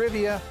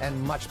 trivia, and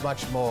much,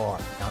 much more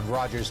on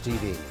Rogers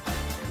TV.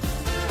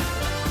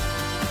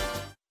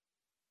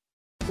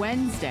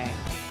 Wednesday.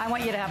 I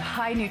want you to have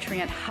high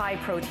nutrient, high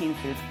protein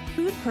foods.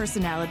 Food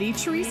personality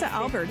Teresa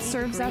Albert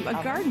serves up a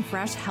garden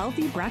fresh,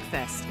 healthy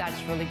breakfast.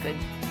 That's really good.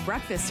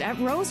 Breakfast at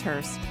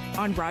Rosehurst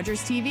on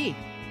Rogers TV.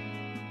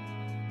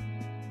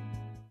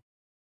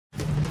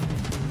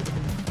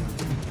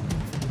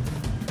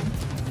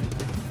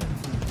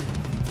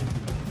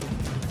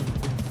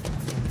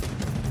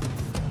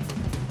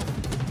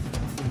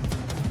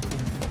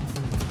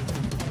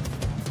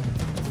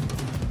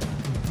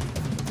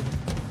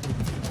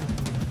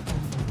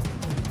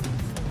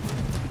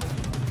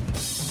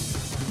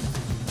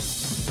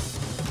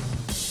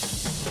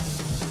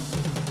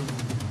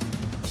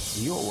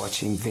 You're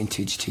watching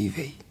Vintage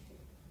TV.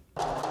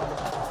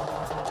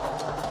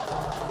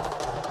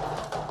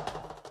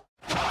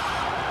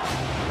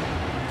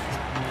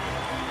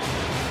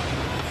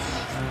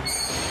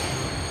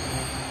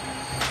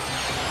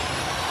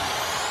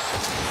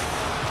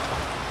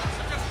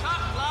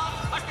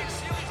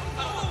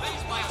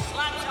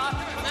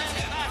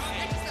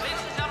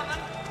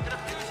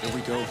 Here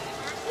we go.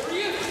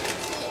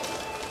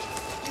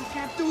 You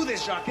can't do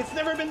this, Jacques. It's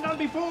never been done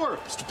before.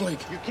 Mr. Blake.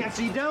 You can't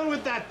see down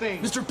with that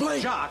thing. Mr.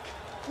 Blake. Jacques.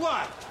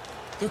 What?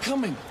 They're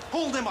coming.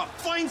 Hold them up.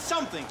 Find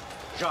something.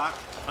 Jacques,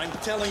 I'm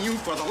telling you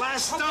for the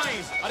last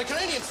time. Are the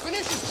Canadians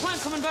finished? This plant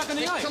coming back on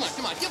the ice.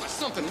 Come on, give us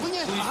something, will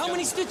you? How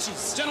many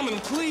stitches? Gentlemen,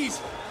 please.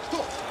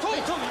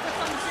 Hey, Tommy, get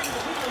something to say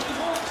to the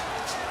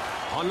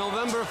people. On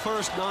November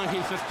 1st,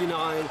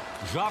 1959,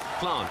 Jacques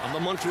Plante of the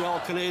Montreal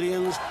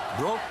Canadiens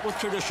broke with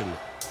tradition.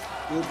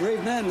 You're a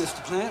brave man,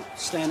 Mr. Plant,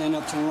 standing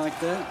up to him like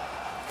that.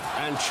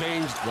 and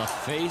changed the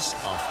face of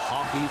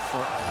hockey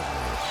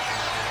forever.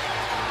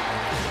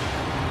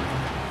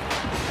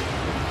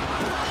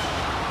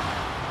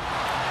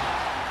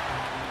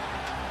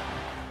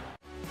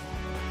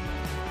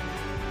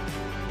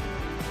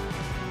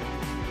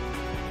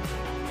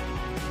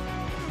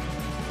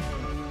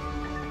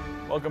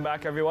 Welcome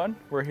back, everyone.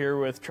 We're here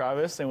with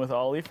Travis and with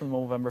Ollie from the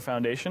Movember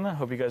Foundation. I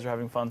hope you guys are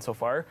having fun so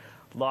far.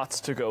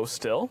 Lots to go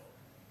still.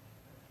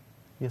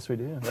 Yes, we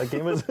do. That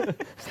game was...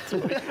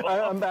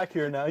 I'm back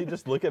here now. You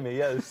just look at me.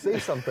 Yeah, say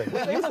something.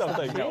 Say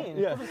something.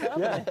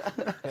 Yeah.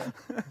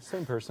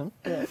 Same person.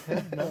 Yeah.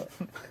 No.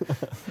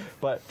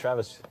 But,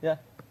 Travis,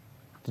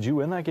 did you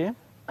win that game?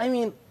 I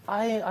mean,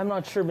 I'm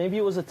not sure. Maybe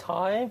it was a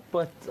tie,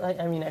 but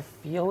I mean, I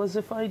feel as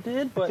if I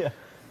did. But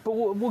but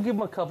we'll give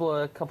them a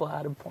couple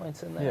added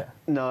points in there. Yeah.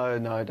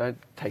 No, don't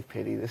take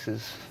pity. This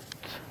is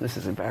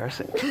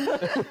embarrassing.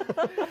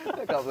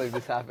 I can't believe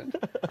this happened.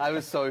 I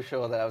was so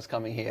sure that I was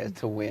coming here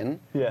to win.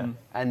 Yeah.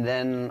 And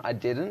then I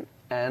didn't,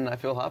 and I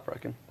feel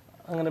heartbroken.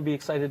 I'm going to be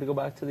excited to go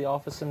back to the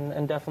office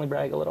and definitely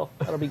brag a little.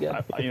 That'll be good.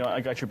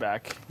 I got your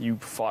back. You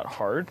fought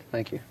hard.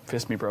 Thank you.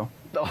 Fist me, bro.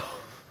 Oh,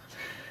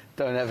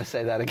 don't ever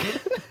say that again.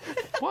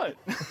 What?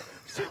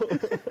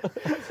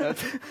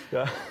 That's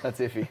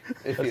iffy.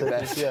 Iffy at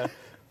best. Yeah.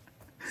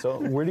 So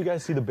where do you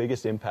guys see the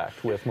biggest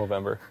impact with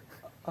Movember?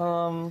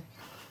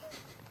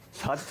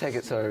 It's hard to take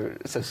it so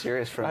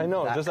serious from I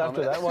know, that just comment.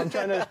 after that one, I'm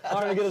trying to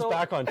get us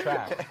back on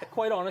track.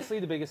 Quite honestly,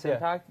 the biggest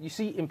impact, you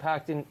see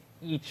impact in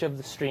each of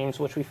the streams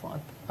which we fund.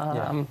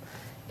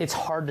 It's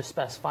hard to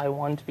specify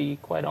one, to be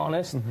quite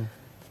honest.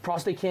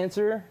 Prostate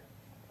cancer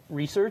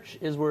research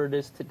is where it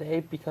is today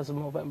because of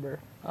Movember.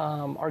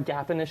 Our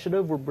GAP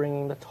initiative, we're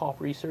bringing the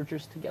top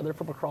researchers together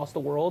from across the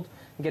world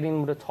and getting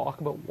them to talk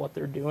about what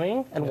they're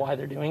doing and why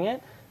they're doing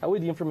it. That way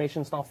the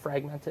information's not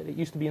fragmented. It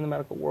used to be in the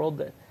medical world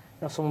that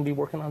someone would be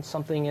working on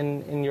something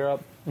in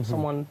Europe,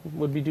 someone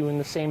would be doing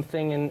the same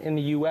thing in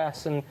the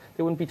US, and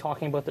they wouldn't be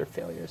talking about their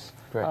failures.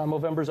 Right.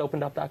 Movember's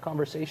opened up that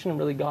conversation and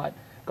really got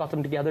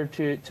them together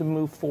to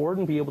move forward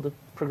and be able to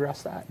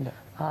progress that.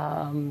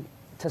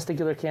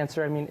 Testicular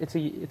cancer, I mean, it's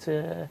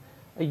a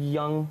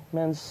young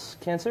men's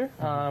cancer.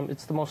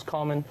 It's the most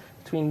common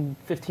between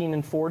 15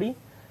 and 40,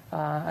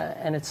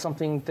 and it's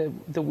something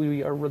that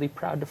we are really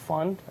proud to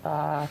fund.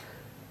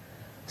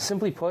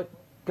 Simply put,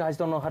 guys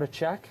don't know how to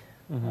check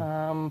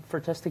for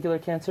testicular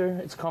cancer.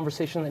 It's a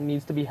conversation that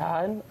needs to be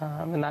had,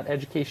 and that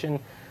education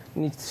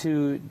needs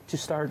to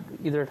start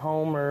either at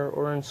home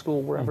or in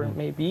school, wherever it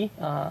may be.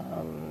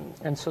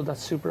 And so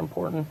that's super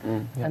important.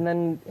 And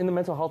then in the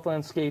mental health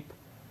landscape,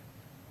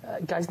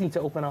 guys need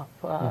to open up.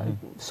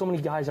 So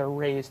many guys are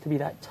raised to be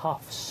that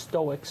tough,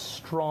 stoic,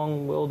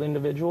 strong-willed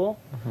individual.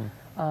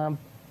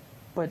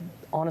 But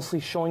honestly,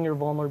 showing your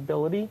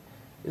vulnerability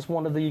is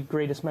one of the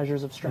greatest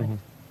measures of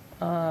strength.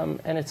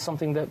 And it's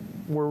something that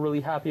we're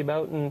really happy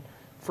about. And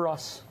for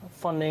us,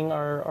 funding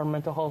our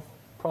mental health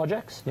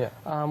projects,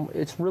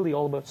 it's really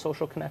all about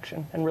social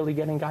connection and really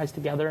getting guys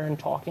together and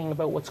talking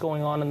about what's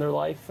going on in their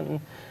life.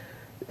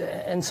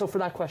 And so for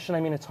that question,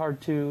 I mean,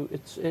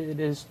 it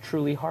is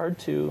truly hard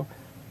to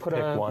put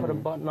a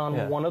button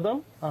on one of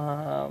them.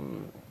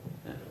 Holly,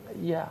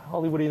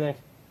 what do you think?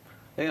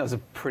 I think that was a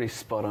pretty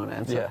spot-on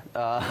answer.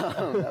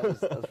 That was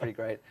pretty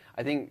great.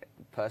 I think,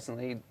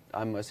 personally,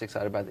 I'm most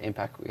excited about the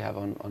impact we have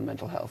on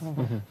mental health.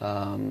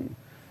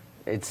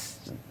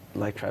 It's,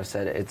 like Trav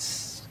said,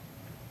 it's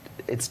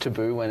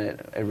taboo when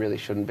it really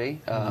shouldn't be.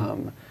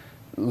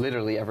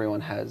 Literally everyone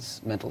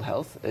has mental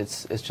health.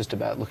 It's just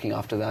about looking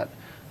after that.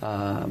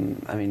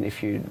 I mean,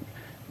 if you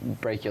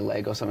break your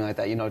leg or something like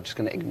that, you're not just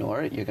going to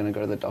ignore it. You're going to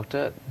go to the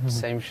doctor.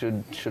 Same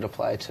should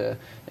apply to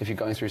if you're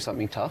going through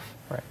something tough.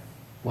 Right.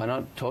 Why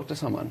not talk to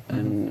someone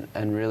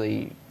and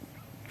really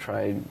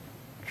try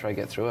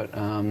get through it?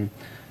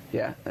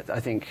 I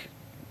think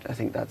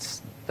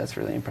that's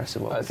really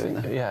impressive what we're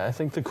doing there. Yeah, I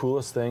think the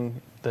coolest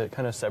thing that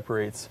kind of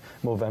separates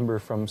Movember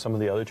from some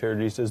of the other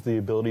charities is the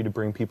ability to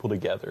bring people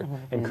together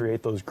and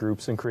create those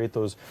groups and create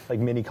those like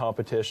mini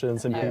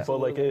competitions and people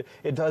like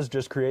it does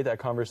just create that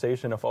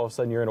conversation if all of a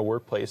sudden you're in a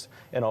workplace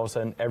and all of a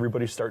sudden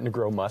everybody's starting to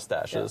grow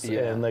mustaches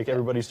and like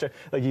everybody's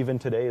like even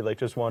today like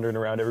just wandering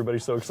around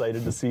everybody's so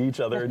excited to see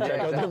each other and check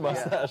out their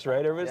mustache,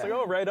 right? Everybody's like,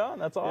 oh, right on,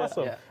 that's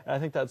awesome. And I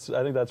think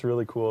that's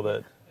really cool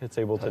that it's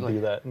able to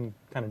do that and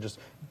kind of just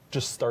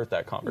start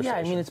that conversation. Yeah,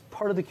 I mean, it's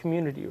part of the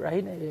community,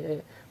 right?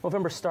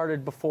 Movember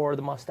started before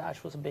the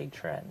mustache was a big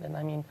trend. And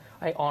I mean,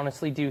 I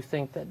honestly do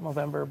think that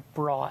Movember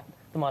brought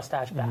the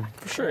mustache back.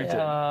 For sure it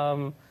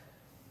did.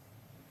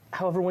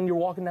 However, when you're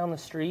walking down the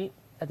street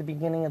at the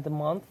beginning of the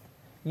month,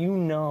 you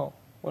know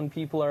when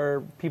people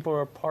are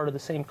part of the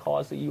same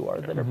cause that you are,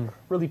 that are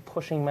really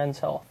pushing men's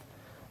health.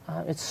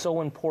 It's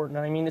so important.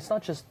 And I mean, it's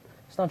not just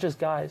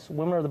guys.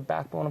 Women are the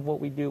backbone of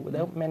what we do.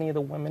 Without many of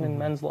the women in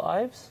men's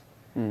lives,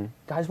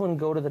 guys wouldn't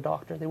go to the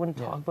doctor. They wouldn't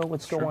talk about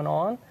what's going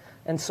on.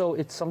 And so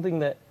it's something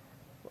that,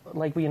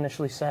 like we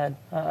initially said,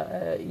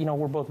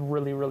 we're both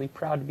really, really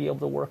proud to be able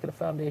to work at a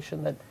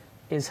foundation that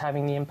is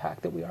having the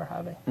impact that we are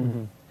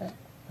having.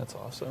 That's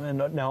awesome.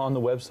 And now on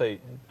the website,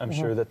 I'm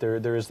sure that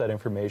there is that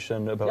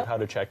information about how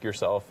to check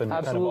yourself and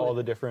kind of all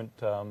the different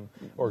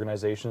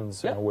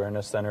organizations and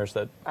awareness centers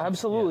that...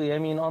 Absolutely. I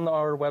mean, on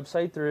our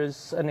website, there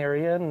is an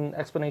area and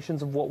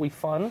explanations of what we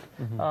fund,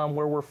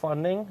 where we're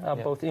funding,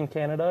 both in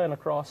Canada and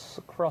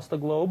across the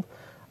globe.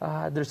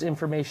 There's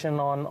information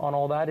on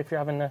all that. If you're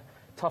having a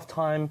tough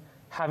time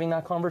having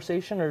that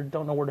conversation or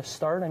don't know where to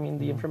start, I mean,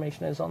 the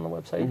information is on the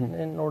website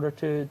in order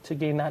to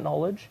gain that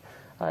knowledge.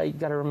 You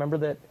got to remember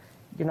that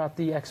you're not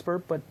the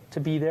expert, but to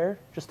be there,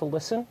 just to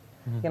listen,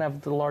 you can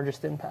have the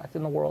largest impact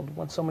in the world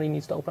when somebody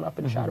needs to open up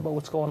and chat about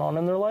what's going on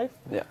in their life.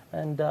 Yeah.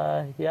 And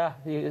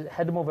you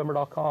head to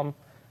Movember.com.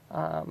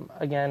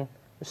 Again,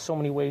 there's so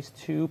many ways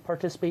to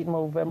participate in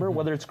Movember,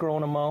 whether it's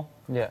growing a mow,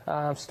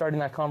 starting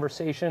that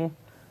conversation,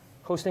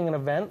 hosting an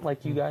event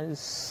like you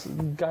guys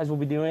will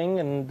be doing,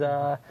 and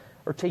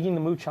or taking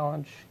the Moo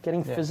Challenge,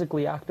 getting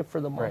physically active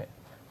for the month.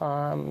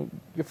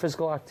 Your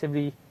physical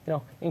activity,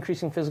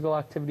 increasing physical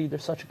activity,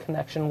 there's such a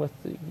connection with,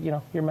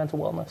 your mental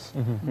wellness.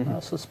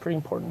 So it's pretty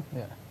important.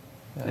 Yeah,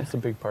 it's a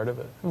big part of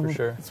it, for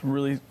sure. It's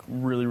really,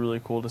 really,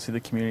 really cool to see the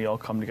community all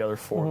come together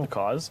for the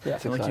cause. Yeah.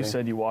 And like you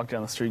said, you walk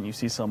down the street and you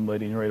see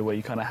somebody, and right away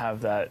you kind of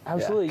have that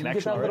Absolutely.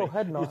 connection. You get that little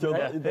head nod,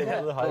 right? They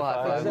have the high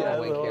five.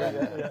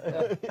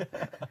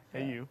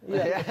 Hey, you.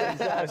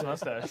 Exactly. Nice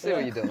mustache. I see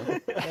what you're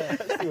doing.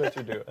 I see what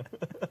you're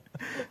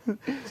doing.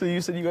 So you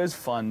said you guys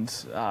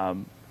fund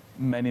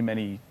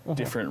many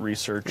different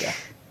research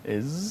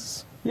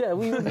is? Yeah,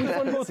 we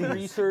fund both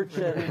research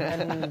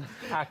and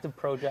active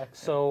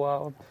projects.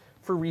 So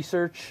for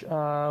research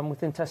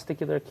within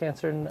testicular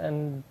cancer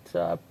and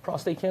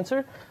prostate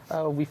cancer,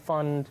 we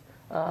fund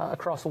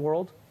across the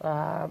world.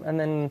 And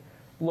then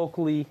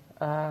locally,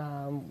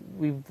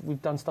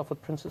 we've done stuff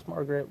with Princess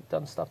Margaret, we've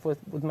done stuff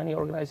with many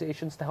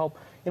organizations to help,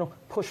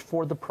 push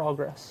forward the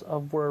progress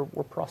of where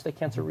prostate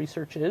cancer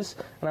research is.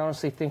 And I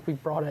honestly think we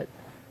brought it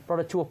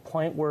to a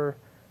point where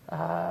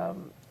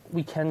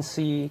we can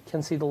see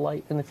the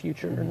light in the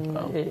future,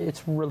 and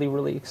it's really,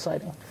 really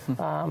exciting.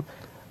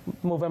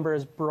 Movember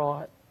has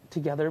brought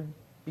together,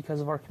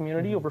 because of our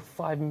community, over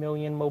 5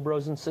 million Mo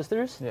Bros and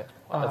sisters. Yeah,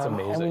 that's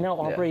amazing. And we now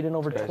operate in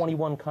over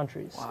 21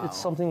 countries. Wow. It's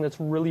something that's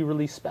really,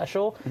 really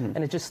special,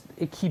 and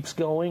it keeps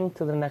going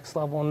to the next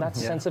level, and that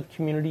sense of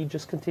community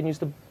just continues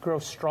to grow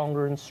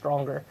stronger and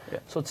stronger. Yeah.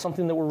 So it's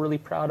something that we're really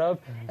proud of,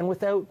 and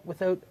without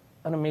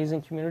an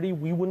amazing community,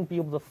 we wouldn't be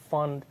able to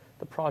fund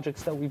the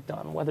projects that we've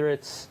done, whether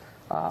it's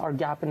our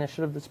GAP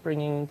initiative that's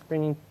bringing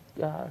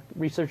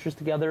researchers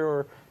together,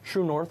 or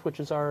True North, which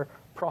is our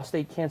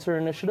prostate cancer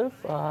initiative,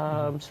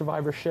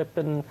 survivorship,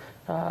 and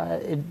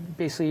it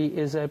basically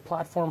is a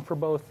platform for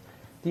both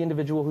the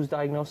individual who's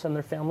diagnosed and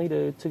their family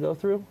to go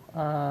through,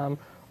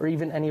 or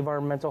even any of our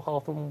mental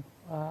health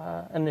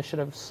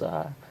initiatives.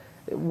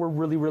 We're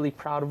really, really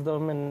proud of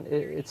them, and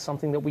it's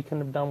something that we couldn't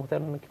have done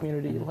without a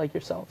community like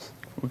yourselves.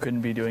 We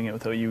couldn't be doing it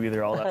without you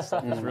either. All that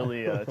stuff is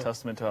really a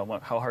testament to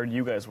how hard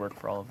you guys work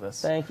for all of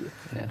this. Thank you.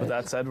 Yeah. With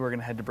that said, we're going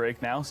to head to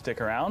break now. Stick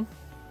around.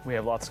 We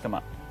have lots to come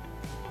up.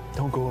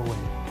 Don't go away.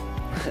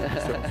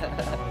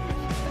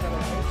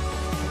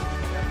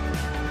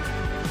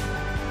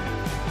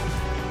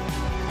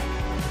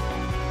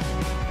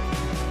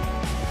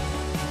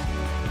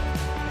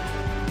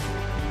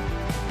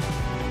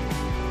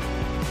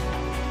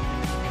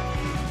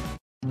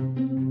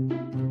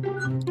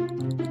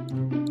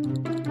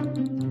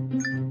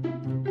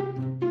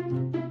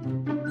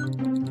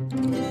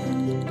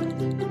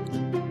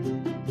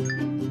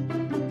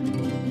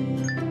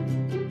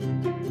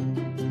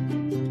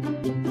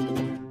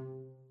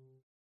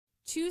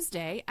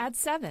 Tuesday at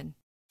 7.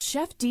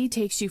 Chef D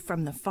takes you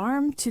from the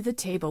farm to the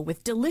table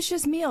with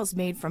delicious meals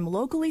made from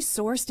locally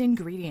sourced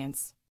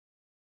ingredients.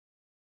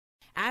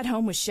 At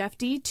Home with Chef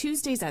D,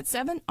 Tuesdays at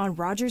 7 on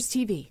Rogers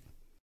TV.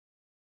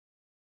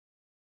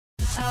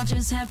 I'll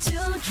just have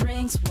 2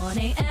 drinks, 1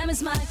 a.m.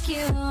 is my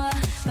cue.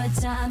 But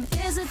time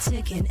is a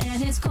ticking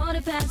and it's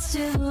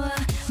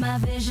 2:15. My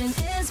vision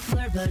is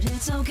blurred, but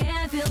it's okay,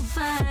 I feel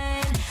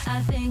fine.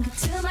 I think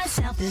to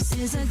myself, this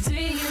is a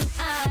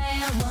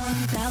DUI.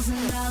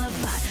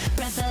 $1,000 pot,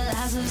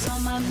 breathalyzers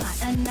on my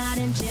mind. A night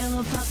in jail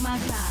will punk my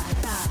pride.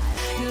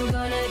 You're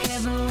gonna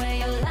give away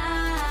your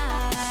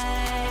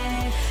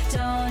life.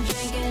 Don't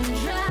drink and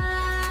drive.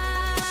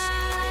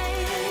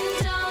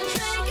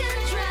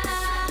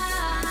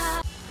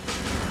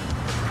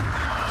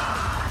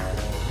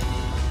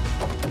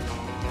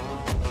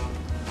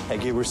 Hey,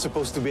 Gabe, we're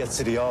supposed to be at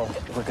City Hall.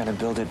 We're gonna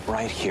build it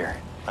right here.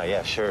 Oh,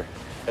 yeah, sure.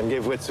 And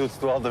give wetsuits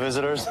to all the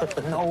visitors?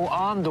 No,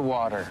 on the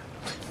water.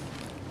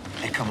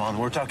 Hey, come on,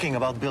 we're talking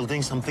about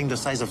building something the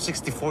size of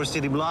 64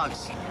 city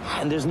blocks.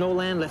 And there's no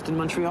land left in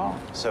Montreal.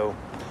 So,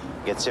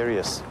 get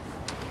serious.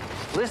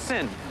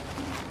 Listen,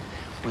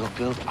 we'll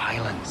build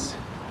islands.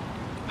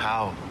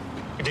 How?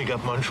 You dig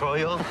up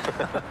Montreal?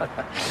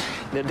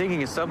 They're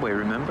digging a subway,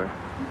 remember?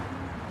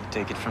 You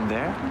take it from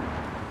there,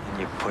 and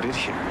you put it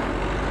here.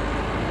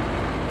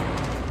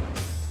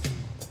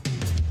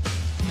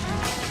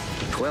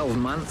 12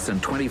 months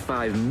and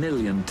 25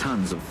 million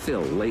tons of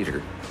fill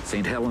later,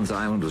 St. Helens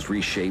Island was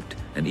reshaped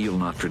and Ile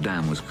Notre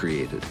Dame was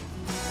created.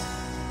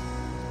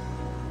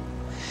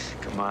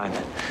 Come on.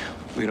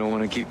 We don't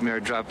want to keep Mayor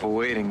Drapeau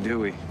waiting, do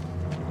we?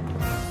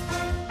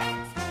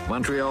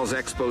 Montreal's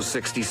Expo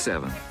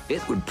 67.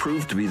 It would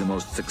prove to be the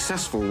most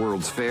successful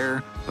World's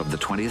Fair of the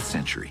 20th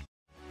century.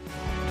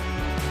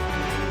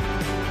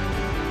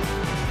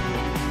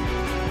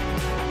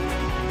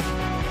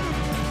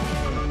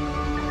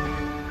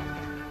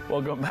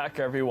 Welcome back,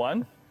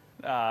 everyone.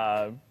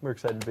 We're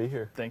excited to be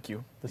here. Thank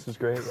you. This is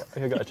great.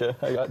 I got you.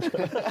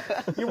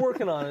 You're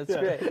working on it. It's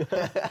great.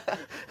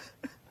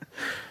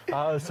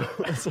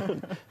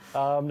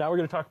 Now we're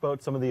going to talk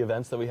about some of the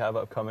events that we have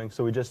upcoming.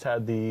 So we just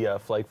had the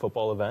flag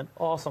football event.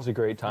 Awesome. It was a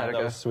great time.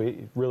 That was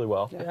sweet. Really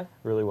well. Yeah.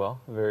 Really well.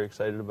 Very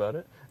excited about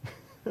it.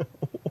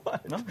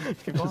 What? No,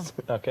 keep going.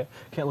 Okay.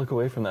 Can't look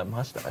away from that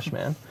mustache,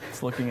 man.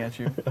 It's looking at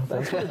you.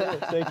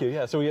 Thank you.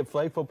 Yeah. So we had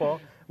flag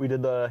football. We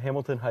did the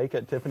Hamilton hike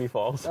at Tiffany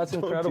Falls. That's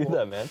Don't incredible. do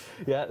that, man.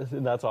 Yeah,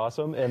 that's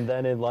awesome. And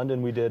then in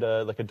London, we did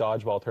like a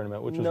dodgeball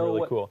tournament, which was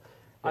really cool.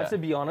 I have to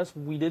be honest,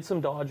 we did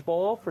some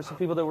dodgeball for some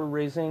people that were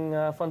raising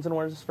funds and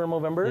awareness for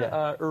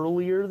Movember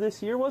earlier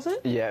this year, was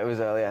it? Yeah, it was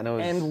early. I know.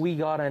 And we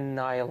got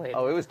annihilated.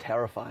 Oh, it was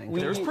terrifying.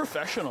 There's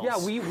professionals.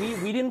 Yeah,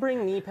 we didn't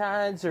bring knee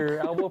pads or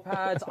elbow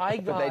pads.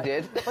 But they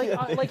did.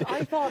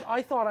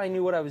 I thought I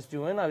knew what I was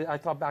doing. I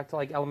thought back to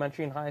like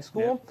elementary and high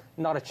school. Yeah.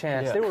 Not a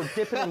chance. Yeah. They were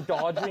dipping and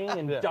dodging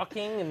and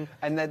ducking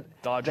and then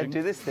dodging. They'd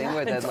do this thing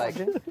where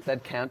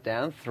they'd count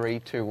down 3,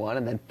 2, 1,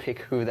 and then pick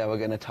who they were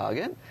going to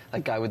target,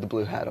 like guy with the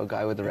blue hat or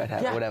guy with the red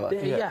hat or whatever.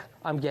 Yeah.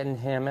 I'm getting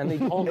him, and they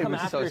all come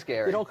after. It was so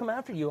scary. They'd all come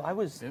after you. I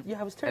was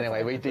terrified.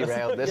 Anyway, we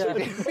derailed this.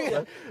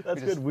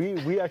 That's good.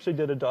 We actually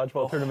did a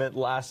dodgeball tournament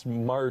last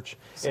March,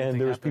 and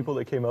there was people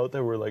that came out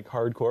that were like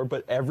hardcore,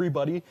 but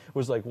everybody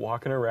was like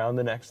walking around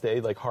the next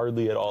day like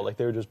hardly at all. Like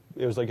they were just,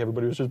 it was like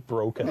everybody was just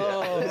broken.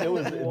 It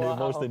was the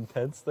most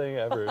intense thing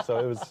ever. So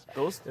it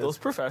was. Those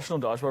professional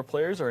dodgeball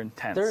players are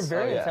intense. They're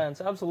very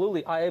intense.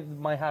 Absolutely.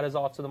 My hat is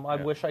off to them. I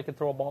wish I could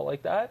throw a ball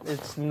like that.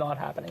 It's not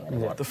happening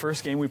anymore. The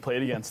first game we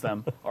played against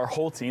them, our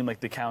whole team, like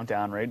the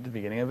countdown right at the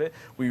beginning of it,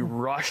 we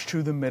rush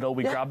to the middle,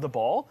 we grab the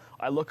ball,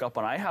 I look up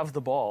and I have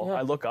the ball,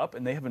 I look up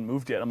and they haven't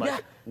moved yet. I'm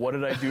like, what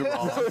did I do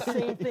wrong?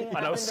 Same thing. And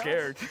I was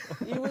scared.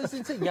 It was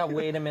insane. Yeah,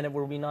 wait a minute,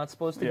 were we not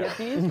supposed to get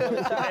these?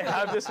 I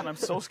have this and I'm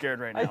so scared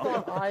right now. I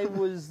thought I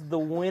was the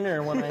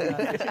winner when I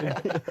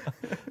had it.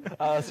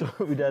 So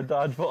we did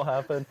dodgeball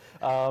happen.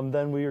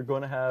 Then we are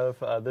going to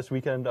have, this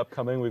weekend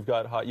upcoming, we've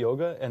got hot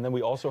yoga, and then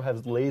we also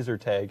have laser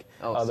tag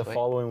the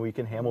following week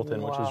in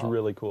Hamilton, which is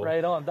really cool.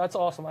 Right on. That's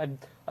awesome.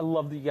 I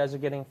love that you guys are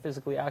getting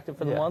physically active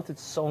for the month.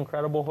 It's so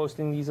incredible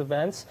hosting these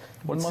events.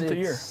 1 month a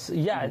year.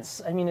 Yeah,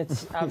 it's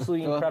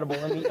absolutely incredible.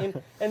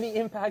 And the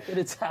impact that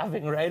it's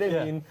having, right?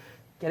 I mean,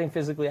 getting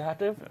physically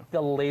active.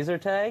 The laser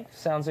tag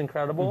sounds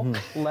incredible.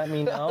 Let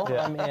me know.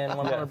 I'm in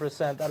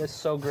 100%. That is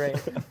so great.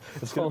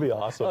 It's going to be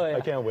awesome.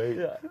 I can't wait.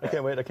 I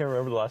can't wait. I can't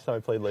remember the last time I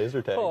played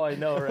laser tag. Oh, I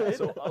know, right?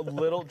 So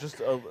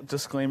just a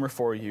disclaimer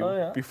for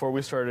you. Before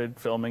we started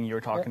filming, you were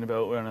talking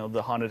about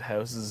the haunted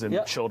houses and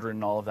children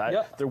and all of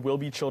that. There will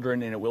be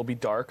children and it will be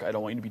dark. I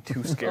don't want you to be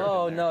too scared.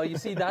 Oh, no. You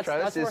see, that's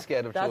where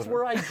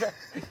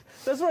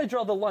I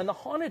draw the line. The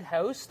haunted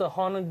house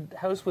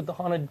with the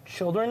haunted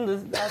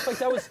children, that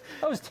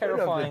was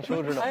terrifying.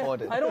 Children are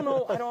haunted. I don't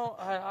know.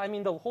 I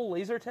mean, the whole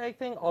laser tag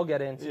thing, I'll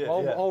get into.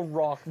 I'll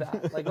rock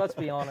that. Like, let's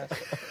be honest.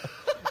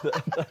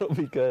 That'll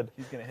be good.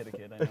 He's going to hit a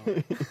kid, I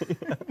know.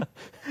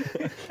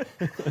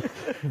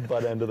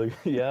 Butt end of the...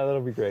 Yeah,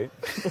 that'll be great.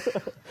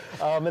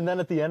 And then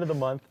at the end of the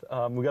month,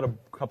 we got a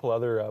couple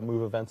other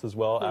move events as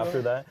well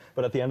after that.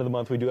 But at the end of the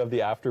month, we do have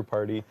the after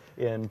party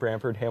in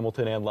Brantford,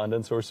 Hamilton, and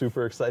London. So we're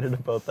super excited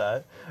about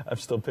that. I'm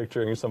still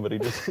picturing somebody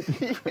just...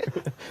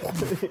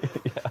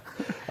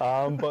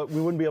 but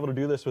we wouldn't be able to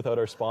do this without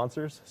our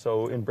sponsors.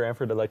 So in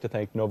Brantford, I'd like to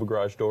thank Nova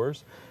Garage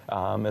Doors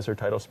as our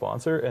title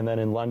sponsor. And then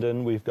in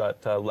London, we've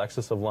got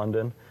Lexus of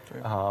London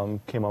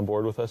came on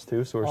board with us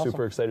too. So we're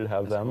super excited to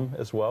have them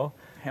as well.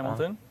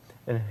 Hamilton?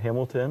 In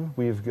Hamilton,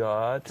 we've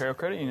got... Ontario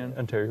Credit Union.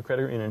 Ontario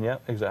Credit Union, yeah,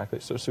 exactly.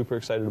 So super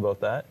excited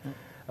about that.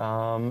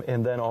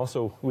 And then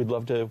also, we'd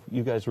love to,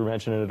 you guys were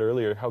mentioning it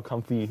earlier, how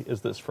comfy is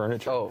this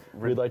furniture? Oh,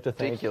 we'd like to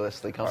thank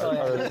ridiculously comfy.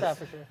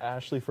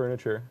 Ashley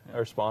Furniture,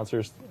 our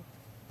sponsors,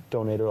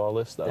 donated all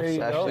this stuff.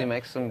 Ashley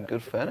makes some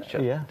good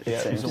furniture. Yeah.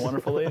 She's a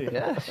wonderful lady.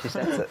 Yeah, she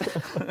says it.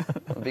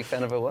 I'm a big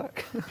fan of her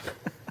work.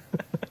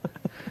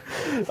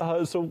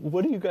 So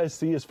what do you guys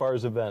see as far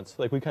as events?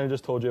 Like, we kind of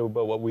just told you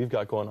about what we've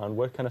got going on.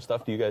 What kind of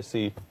stuff do you guys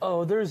see?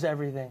 Oh, there's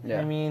everything.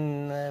 Yeah. I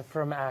mean,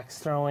 from axe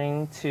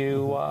throwing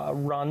to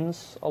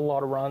runs, a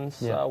lot of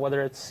runs,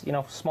 whether it's,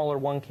 smaller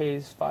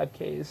 1Ks,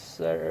 5Ks,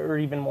 or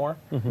even more.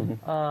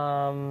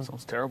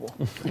 Sounds terrible.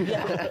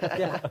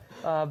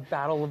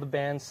 Battle of the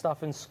Bands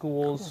stuff in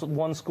schools.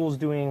 One school's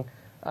doing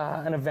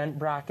an event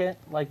bracket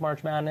like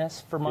March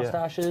Madness for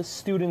mustaches.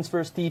 Students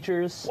versus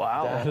teachers.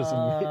 Wow, that is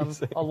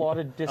amazing. A lot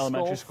of disc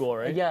elementary golf. School,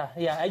 right? Yeah,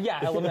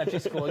 elementary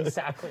school,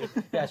 exactly.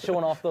 Yeah,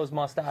 showing off those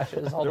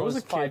mustaches. All there those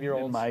was a kid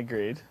 5-year-olds. in my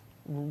grade.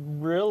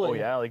 Really? Oh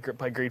yeah, like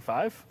by grade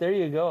 5. There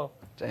you go.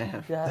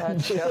 Damn.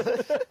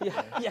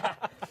 Yeah,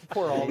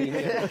 Poor Ollie.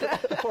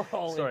 Poor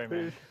Ollie. Sorry,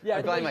 man. Yeah,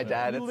 I blame my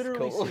dad. You It's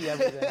literally cool. see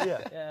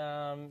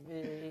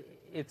everything.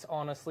 It's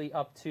honestly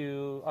up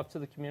to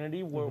the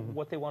community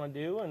what they want to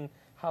do and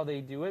how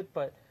they do it.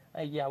 But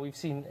yeah, we've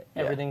seen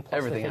everything plus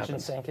everything the kitchen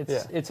happens.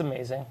 sink. It's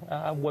amazing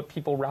what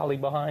people rally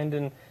behind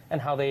and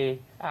how they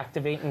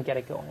activate and get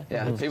it going.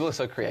 Yeah, people are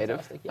so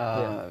creative. Fantastic,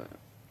 yeah.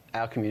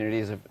 Our community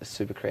is a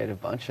super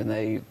creative bunch, and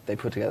they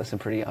put together some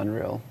pretty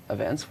unreal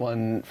events.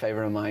 One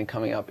favourite of mine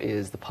coming up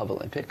is the Pub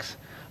Olympics,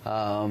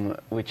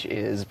 which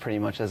is pretty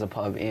much as a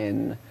pub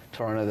in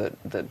Toronto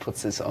that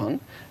puts this on,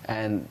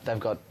 and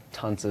they've got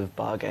tons of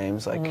bar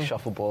games like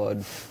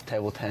shuffleboard,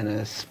 table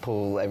tennis,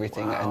 pool,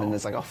 everything, and then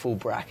there's like a full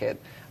bracket,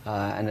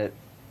 and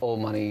all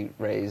money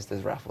raised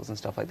as raffles and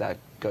stuff like that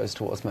goes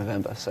towards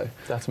Movember. So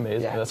that's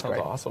amazing. Yeah, that sounds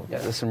great. awesome. Yeah,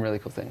 there's some really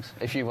cool things.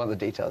 If you want the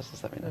details,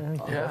 just let me know.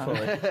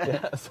 Definitely.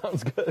 Yeah,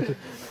 sounds good.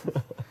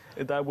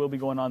 That will be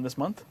going on this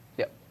month?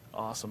 Yep.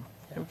 Awesome.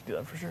 Yeah, we can do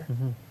that for sure.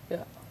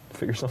 Yeah.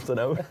 Figure something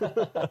out.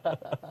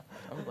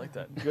 I would like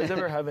that. Do you guys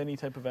ever have any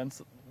type of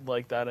events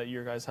like that at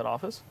your guys' head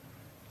office?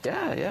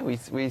 Yeah. We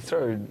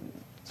throw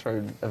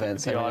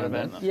events. The odd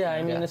event. Yeah,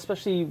 I mean,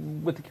 especially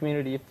with the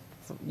community, if,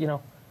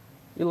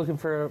 you're looking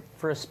for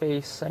a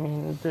space. I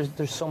mean,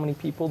 there's so many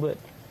people that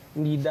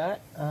need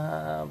that.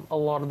 A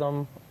lot of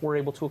them we're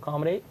able to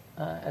accommodate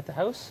at the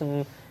house,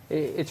 and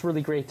it's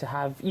really great to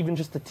have even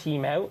just the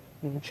team out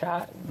and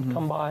chat, and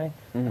come by.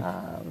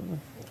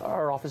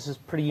 Our office is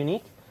pretty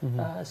unique,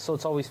 so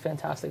it's always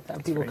fantastic to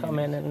have people come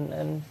in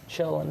and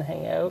chill and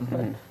hang out.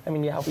 But I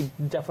mean, yeah, we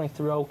definitely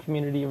throw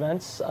community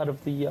events out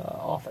of the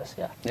office.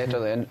 Yeah. Yeah,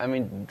 totally. And I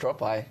mean, drop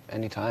by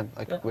anytime.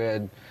 Like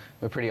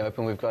we're pretty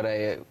open. We've got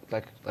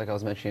like I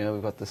was mentioning,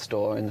 we've got the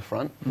store in the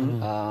front.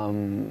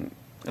 And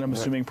I'm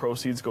assuming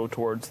proceeds go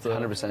towards the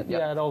 100%.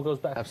 Yeah, it all goes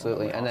back.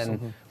 Absolutely. And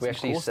then we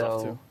actually cool sell.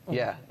 stuff too.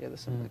 Yeah,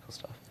 there's some really cool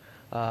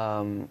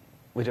stuff.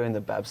 We're doing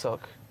the Babsock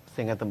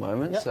thing at the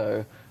moment,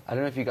 so I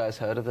don't know if you guys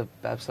heard of the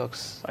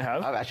Babsocks. I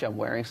have. I'm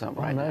wearing some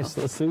right nice.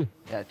 now. Let's see.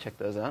 Yeah, check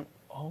those out.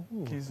 Oh,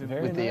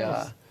 very with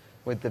nice.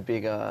 With the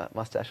big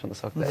mustache on the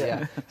sock there.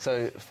 Yeah.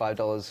 So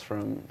 $5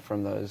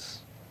 from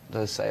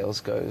those sales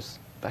goes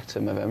back to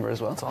Movember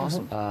as well. That's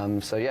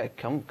awesome. So yeah,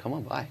 come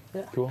on by.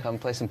 Yeah. Cool. Come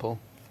play some pool.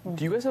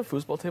 Do you guys have a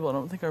foosball table? I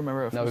don't think I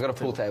remember. No, we've got a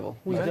pool table.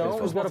 We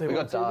don't. We've got a pool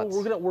table. darts.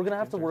 We're gonna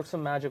have to work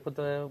some magic with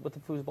the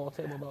foosball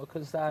table though,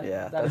 because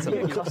that's You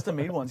get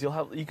custom-made ones. You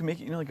can make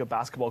it, like a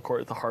basketball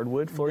court with the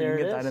hardwood floor. You can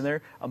get that in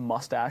there. A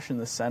mustache in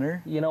the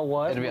center. You know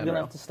what? It'd be We're gonna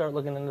unreal. have to start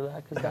looking into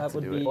that because that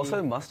would be.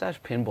 Also,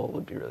 mustache pinball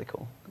would be really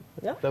cool.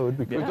 Yeah, that would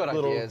be cool. We've got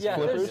little ideas. Yeah,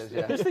 flippers.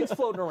 there's things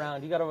floating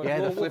around. You gotta. Yeah,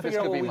 the we'll flippers figure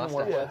out could what be we can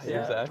work mustache. with.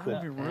 Yeah, exactly.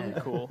 That'd be really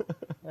cool.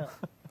 Yeah.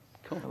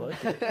 Cool. I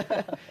like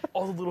it.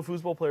 All the little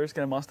foosball players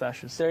can have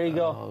mustaches. There you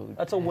go. Oh,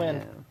 That's a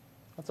win.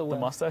 That's a The win.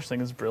 mustache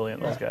thing is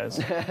brilliant, those guys.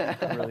 It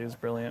really is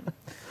brilliant.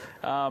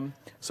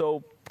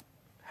 So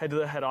head to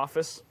the head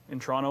office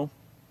in Toronto.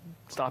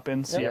 Stop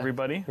in, see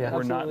everybody. Yeah,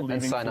 We're not absolutely.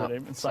 leaving And sign for up. the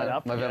day. And sign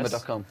up.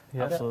 Movember.com.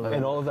 Yeah. Absolutely.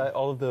 And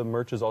all of the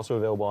merch is also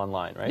available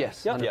online, right?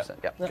 Yes, Yep.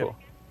 100%. Yep. Cool.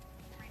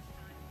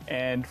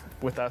 And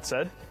with that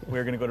said,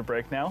 we're going to go to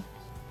break now.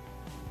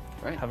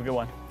 Right. Have a good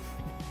one.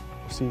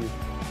 See you.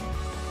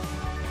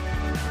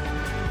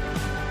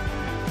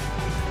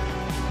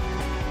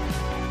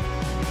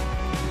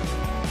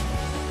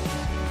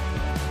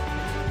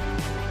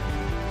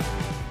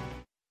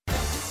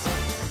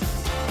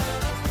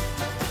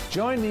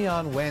 Join me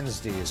on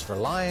Wednesdays for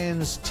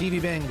Lions TV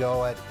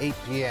Bingo at 8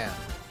 p.m.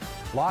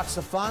 Lots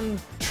of fun,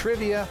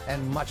 trivia,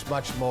 and much,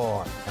 much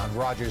more on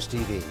Rogers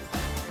TV.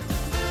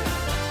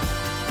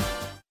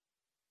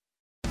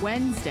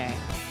 Wednesday.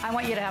 I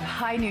want you to have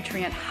high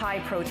nutrient, high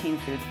protein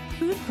food.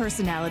 Food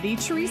personality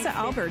Teresa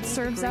Albert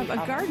serves up a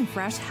garden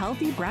fresh,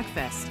 healthy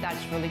breakfast.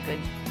 That's really good.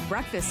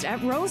 Breakfast at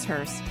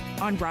Rosehurst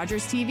on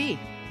Rogers TV.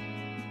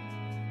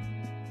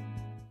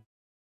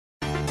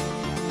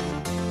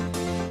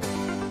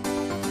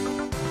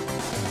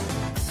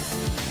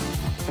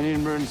 I need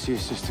emergency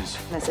assistance.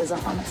 This is a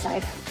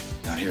homicide.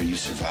 Out here, you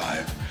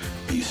survive,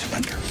 or you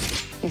surrender.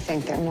 You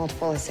think there are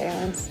multiple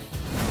assailants?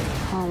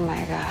 Oh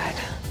my God.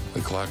 The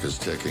clock is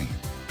ticking,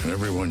 and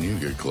everyone you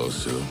get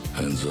close to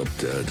ends up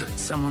dead.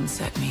 Someone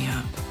set me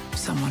up.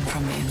 Someone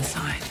from the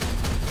inside.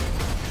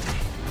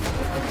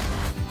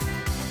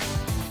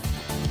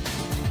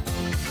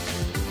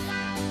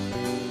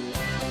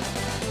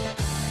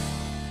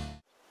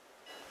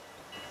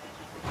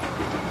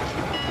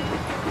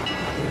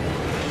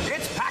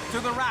 It's packed to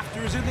the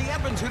rafters in the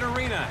Edmonton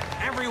Arena.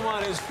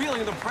 Everyone is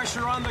feeling the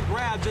pressure on the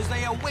Grabs as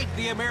they await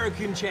the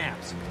American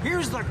champs.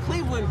 Here's the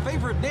Cleveland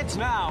favorite Knits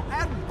now,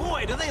 and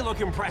boy, do they look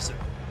impressive.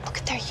 Look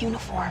at their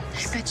uniforms.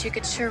 I bet you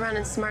could sure run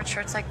in smart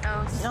shorts like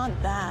those. Not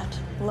that.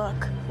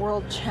 Look,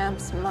 world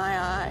champs, my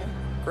eye.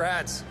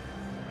 Grads,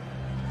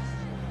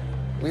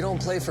 we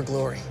don't play for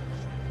glory.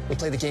 We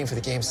play the game for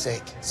the game's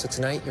sake. So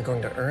tonight, you're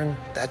going to earn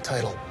that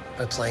title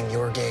by playing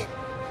your game.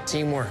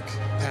 Teamwork,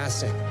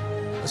 passing.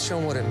 Let's show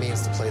them what it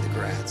means to play the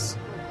Grads.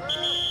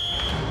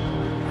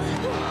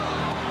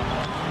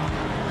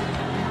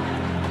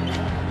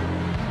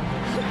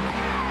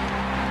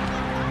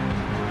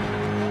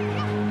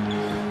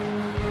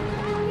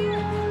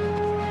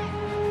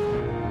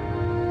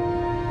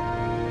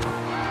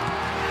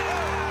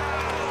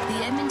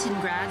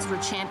 were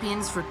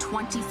champions for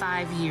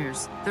 25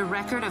 years. The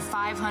record of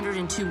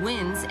 502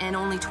 wins and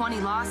only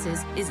 20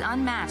 losses is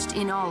unmatched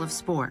in all of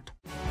sport.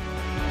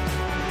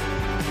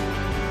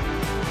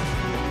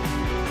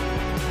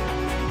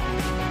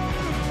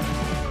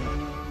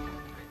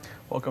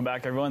 Welcome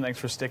back, everyone. Thanks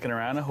for sticking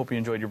around. I hope you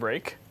enjoyed your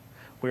break.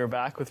 We are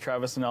back with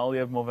Travis and Ollie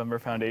of Movember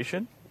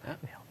Foundation.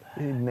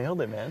 You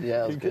nailed it, man.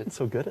 Yeah, You're getting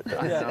so good at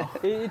that.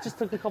 Yeah, it just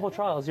took a couple of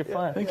trials. You're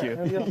fine. Thank you.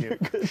 Yeah. Thank you.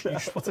 You're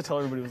supposed to tell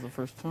everybody it was the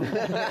first time.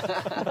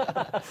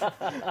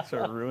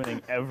 Start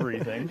ruining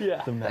everything.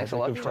 Yeah. The magic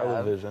of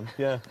television.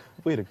 Yeah.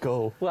 Way to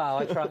go. Wow,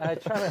 I try my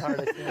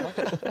hardest. You know?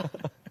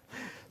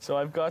 So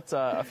I've got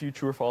a few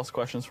true or false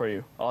questions for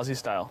you, Aussie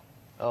style.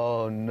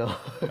 Oh, no.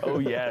 Oh,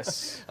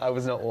 yes. I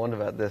was not warned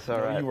about this. All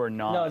right. You were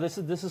not. No, this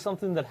is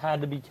something that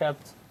had to be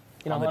kept,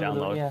 on the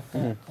download.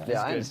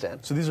 Yeah, I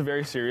understand. So these are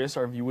very serious.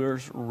 Our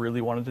viewers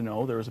really wanted to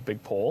know. There was a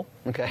big poll.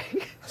 Okay.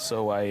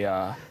 So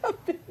I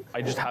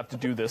just have to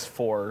do this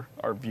for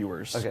our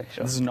viewers. Okay,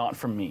 sure. This is not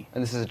from me.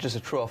 And this is just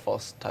a true or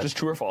false type? Just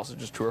true or false.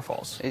 It's just true or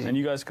false. Easy. And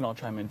you guys can all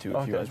chime in too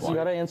if you guys So want. you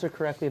got to answer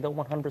correctly, though,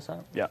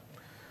 100%. Yeah.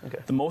 Okay.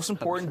 The most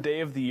important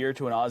day of the year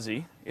to an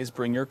Aussie is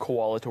Bring Your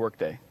Koala to Work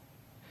Day.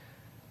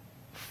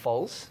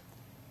 False.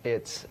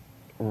 It's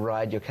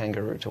Ride Your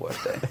Kangaroo to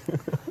Work Day.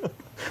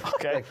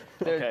 Okay.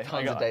 There are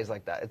tons of days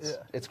like that.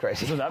 It's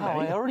crazy. Isn't that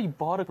many? I already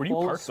bought a Where do you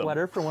koala park them?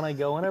 sweater for when I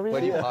go and everything.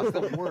 Where do you park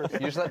them?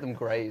 You just let them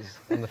graze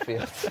in the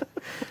fields.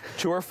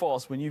 True or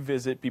false, when you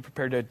visit, be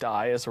prepared to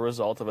die as a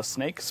result of a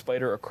snake,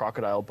 spider, or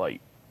crocodile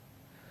bite.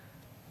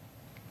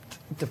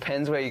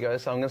 Depends where you go,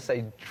 so I'm going to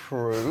say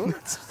true.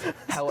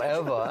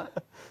 However,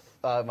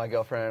 my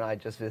girlfriend and I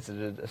just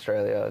visited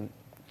Australia, and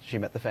she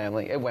met the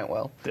family. It went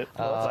well.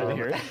 Glad to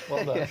hear it.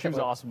 Well done. She was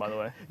awesome, by the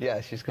way. Yeah,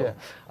 she's cool.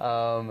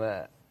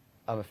 Yeah.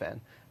 I'm a fan.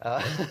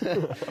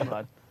 I'm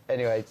glad.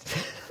 Anyway,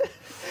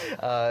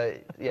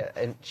 yeah,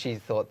 and she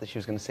thought that she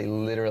was going to see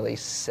literally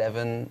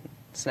 7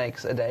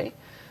 snakes a day.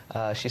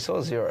 She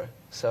saw 0.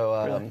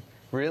 So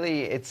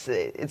really,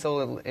 it's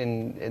all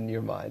in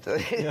your mind.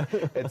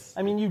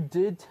 I mean, you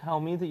did tell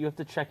me that you have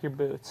to check your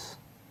boots.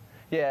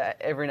 Yeah,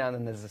 every now and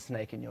then there's a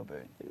snake in your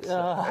boot.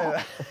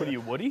 What are you,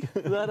 Woody?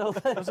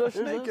 There's a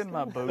snake in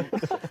my boot.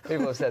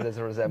 People have said there's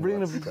a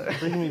resemblance.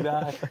 Bring me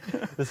back.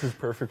 This is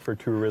perfect for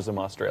Tourism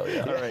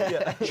Australia. All right.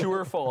 Yeah. True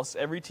or false,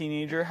 every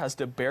teenager has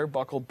to bare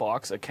buckle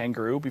box a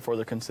kangaroo before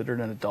they're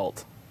considered an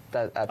adult.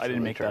 That absolutely I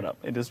didn't make true. that up.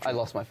 It is true. I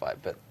lost my fight,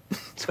 but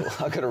it's cool.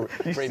 I've got a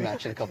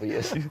rematch in a couple of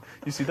years.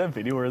 You see that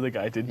video where the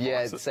guy did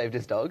Yeah, box it it? saved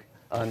his dog.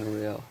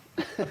 Unreal.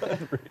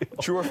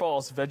 True or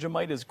false,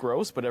 Vegemite is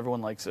gross, but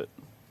everyone likes it.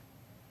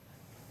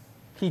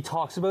 He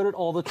talks about it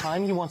all the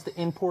time. He wants to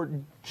import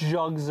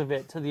jugs of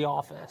it to the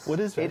office.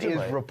 What is It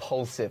Vegemite? is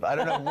repulsive. I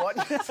don't know what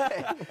to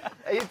say.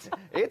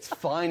 It's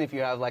fine if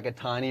you have like a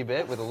tiny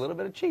bit with a little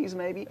bit of cheese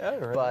maybe,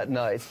 but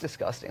no, it's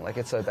disgusting. Like,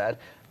 it's so bad.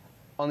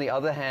 On the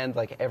other hand,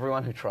 like,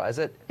 everyone who tries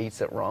it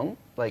eats it wrong.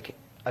 Like,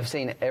 I've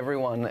seen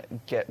everyone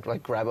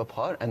grab a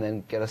pot and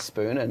then get a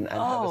spoon and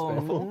have a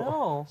spoonful.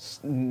 No.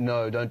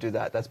 No, don't do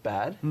that. That's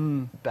bad.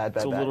 Bad.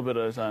 It's a little bit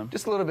at a time.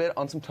 Just a little bit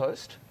on some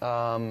toast.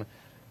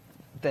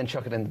 Then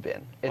chuck it in the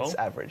bin. It's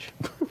average.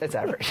 It's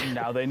average.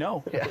 Now they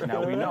know. Yeah.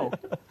 Now we know.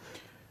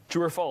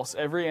 True or false,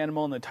 every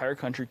animal in the entire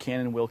country can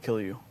and will kill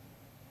you.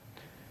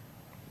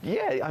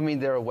 Yeah, I mean,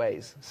 there are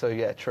ways. So,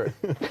 yeah, true.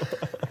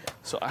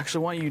 So I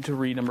actually want you to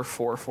read number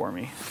 4 for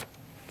me.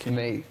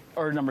 Me?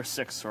 Or number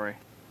 6, sorry.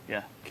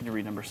 Yeah, can you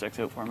read number 6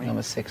 out for me?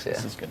 Number 6, yeah.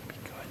 This is going to be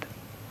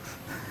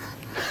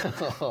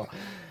good.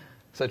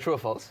 So, true or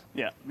false?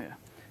 Yeah.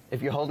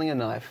 If you're holding a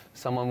knife,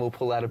 someone will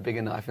pull out a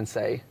bigger knife and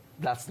say,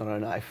 "That's not a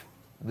knife.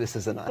 This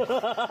is a knife."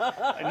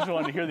 I just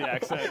wanted to hear the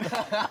accent.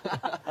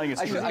 I think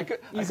it's I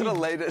could have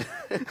laid it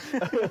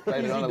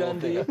on a little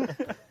bigger.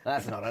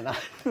 That's not a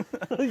knife.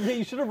 Yeah,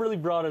 you should have really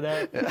brought it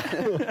out.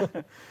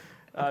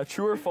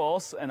 True or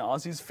false, an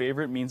Aussie's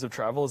favorite means of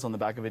travel is on the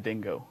back of a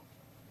dingo.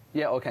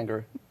 Yeah, or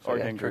kangaroo. Or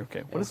yeah, kangaroo,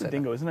 true. okay. What is a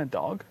dingo? Isn't it a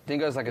dog?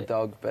 Dingo's like a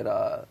dog, but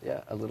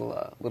yeah, a little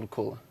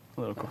cooler. A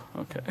little cool,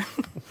 okay. A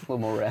little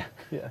more rare.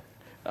 Yeah.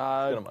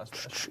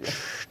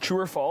 True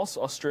or false,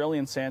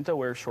 Australian Santa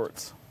wears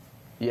shorts.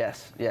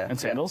 Yes, yeah. And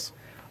sandals?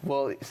 Yeah.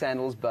 Well,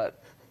 sandals,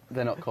 but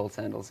they're not called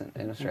sandals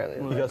in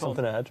Australia. You got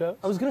something to add, Joe?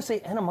 I was going to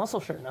say, and a muscle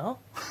shirt, no?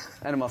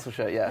 And a muscle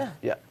shirt, yeah,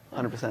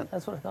 100%.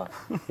 That's what I thought.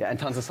 Yeah, and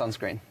tons of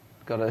sunscreen.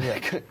 Gotta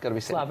be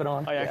Slap it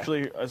on. I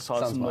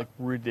saw some like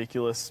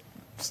ridiculous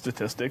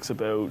statistics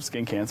about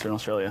skin cancer in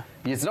Australia.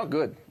 Yeah, it's not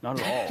good. Not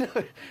at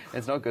all.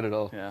 It's not good at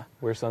all. Yeah.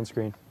 Wear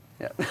sunscreen.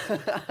 Yeah.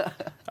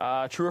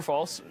 True or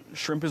false,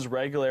 shrimp is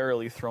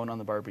regularly thrown on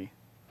the Barbie.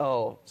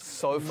 Oh,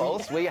 so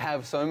false. We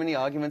have so many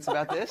arguments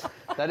about this.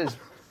 That is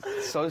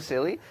so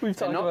silly. We've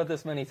talked about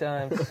this many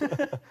times.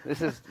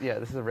 This is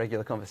a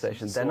regular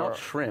conversation. They're not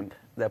shrimp.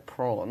 They're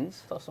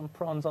prawns. Throw some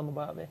prawns on the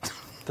Barbie.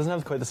 Doesn't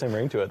have quite the same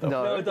ring to it, though.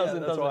 No, it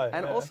doesn't. That's why.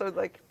 And also,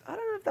 like, I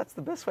don't know if that's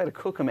the best way to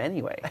cook them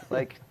anyway.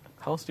 Like,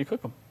 how else do you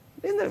cook them?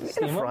 In the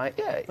frying,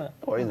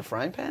 or in the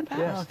frying pan,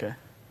 perhaps. Yeah, okay.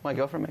 My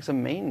girlfriend makes a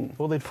mean.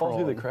 Well, they'd fall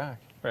through the prawn.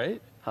 crack,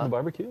 right? On the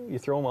barbecue, you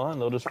throw them on,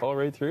 they'll just fall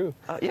right through.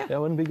 Yeah. That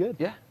wouldn't be good.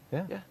 Yeah.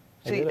 Yeah. Yeah.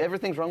 See,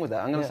 everything's wrong with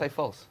that. I'm going to say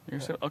false.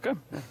 Okay.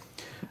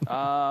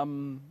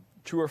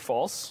 True or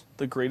false,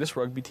 the greatest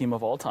rugby team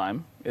of all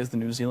time is the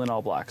New Zealand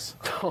All Blacks.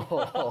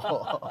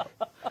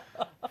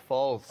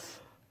 False.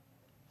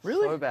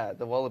 Really? So bad.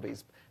 The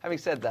Wallabies. Having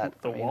said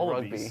that, The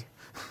Wallabies.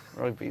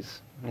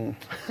 Rugby's. I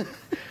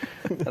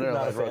don't know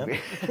about rugby.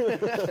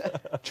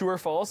 True or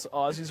false,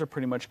 Aussies are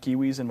pretty much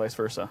Kiwis and vice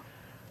versa.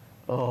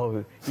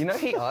 Oh, you know,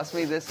 he asked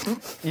me this.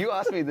 You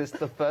asked me this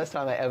the first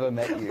time I ever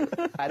met you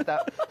at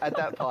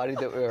that party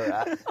that we were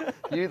at.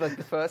 You, like,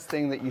 the first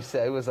thing that you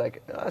said was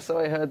like, oh, "So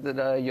I heard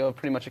that you're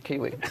pretty much a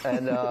Kiwi,"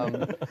 and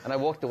I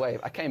walked away.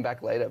 I came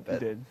back later, but you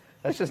did.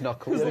 That's just not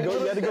cool. You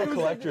had to go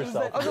collect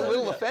yourself. I was a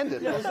little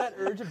offended. Yeah, it was that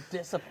urge of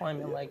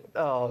disappointment, like,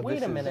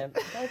 wait a minute,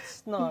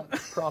 that's not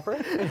proper.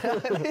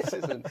 This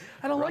isn't.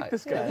 I don't like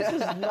this guy. This is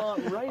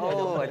not right.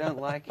 I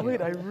don't like him.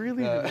 Wait, I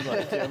really didn't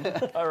like him.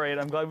 All right,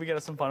 I'm glad we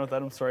got some fun with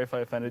that. I'm sorry if I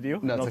offended you.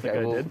 No, I don't it's think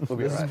okay. I did. We'll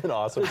be This has been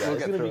awesome, guys.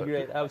 It's going to be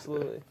great,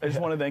 absolutely. I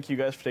just want to thank you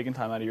guys for taking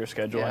time out of your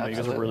schedule. Yeah, I know you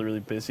guys are really, really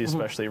busy,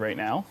 especially right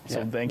now.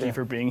 So thank you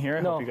for being here.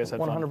 I hope you guys had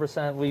fun.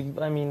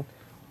 100%.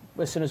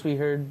 As soon as we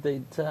heard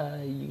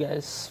that you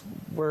guys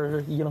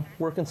were,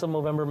 working some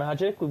Movember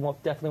magic, we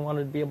definitely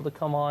wanted to be able to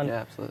come on.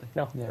 Yeah, absolutely.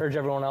 Urge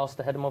everyone else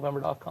to head to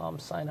Movember.com,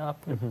 sign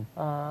up,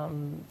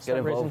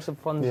 start raising some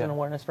funds and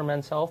awareness for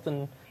men's health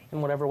in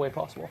whatever way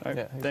possible.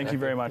 Right. Thank you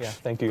very much. Yeah,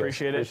 thank you.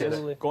 Appreciate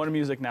it. Going to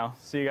music now.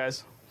 See you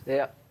guys.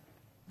 Yeah.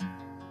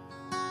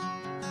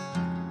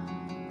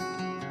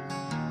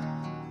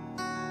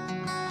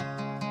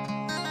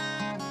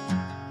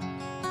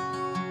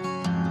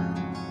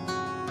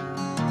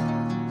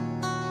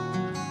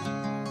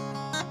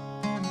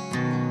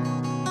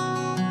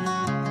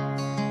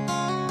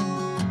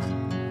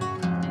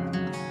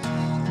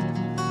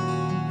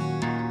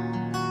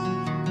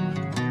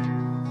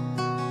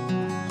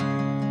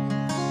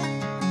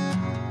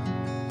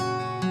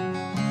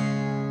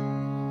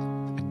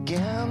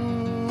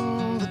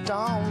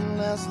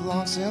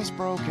 Long since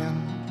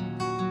broken,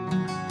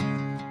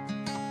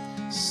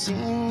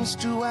 seems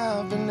to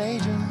have been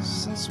ages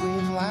since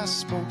we've last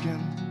spoken.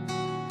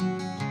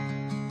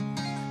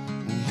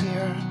 And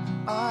here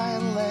I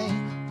lay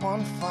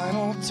one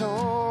final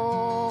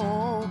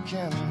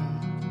token.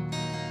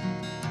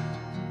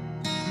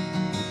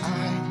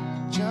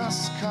 I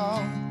just call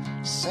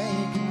to say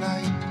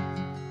goodnight.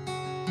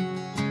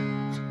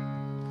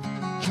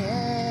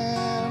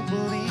 Can't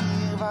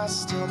believe I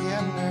still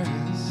get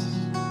nervous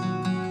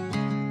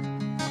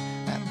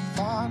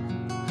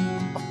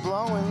of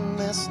blowing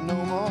this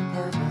noble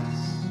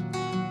purpose.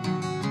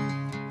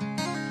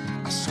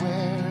 I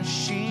swear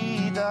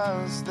she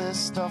does this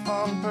stuff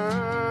on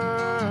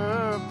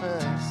purpose,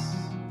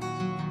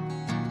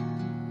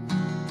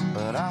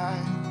 but I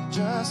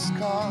just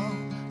call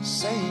to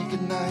say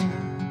goodnight.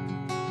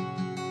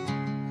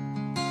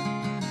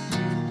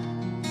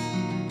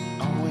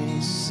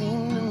 Always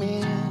seemed to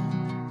me,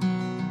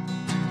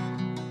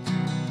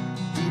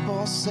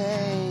 people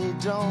say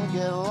don't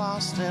get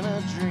lost in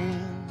a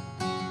dream.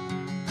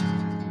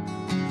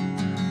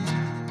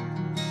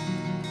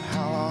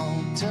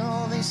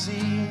 Till they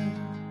see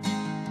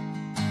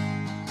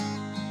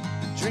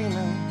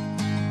dreaming,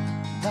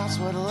 that's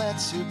what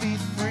lets you be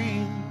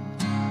free.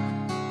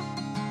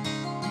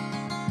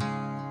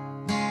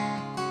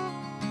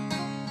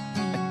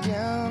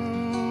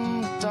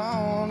 Again, the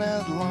dawn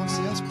has long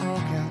since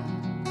broken.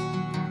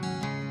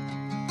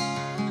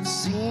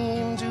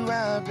 Seem to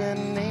have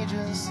been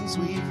ages since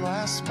we've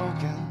last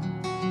spoken.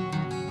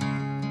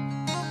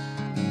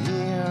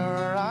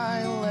 Here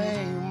I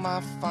lay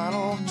my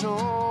final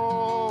token.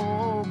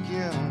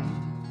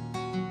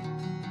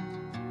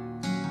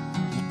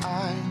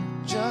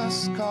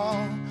 Just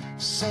call,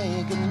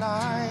 say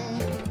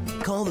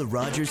goodnight. Call the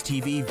Rogers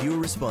TV viewer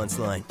response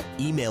line,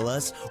 email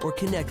us, or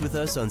connect with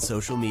us on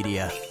social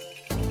media.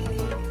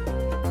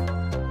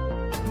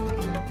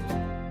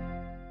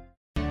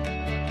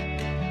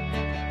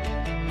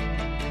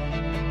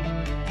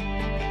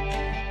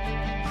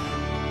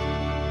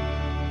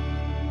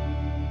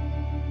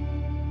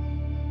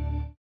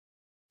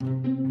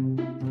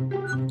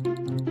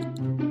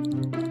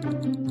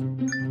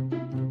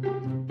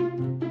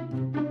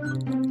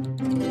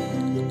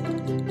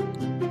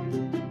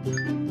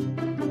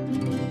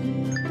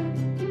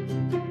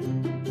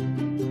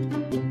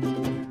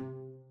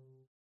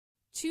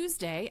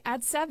 Tuesday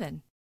at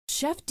 7.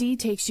 Chef D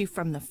takes you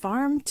from the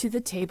farm to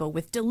the table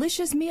with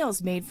delicious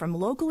meals made from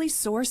locally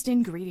sourced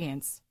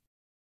ingredients.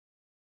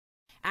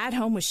 At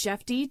Home with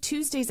Chef D,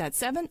 Tuesdays at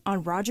 7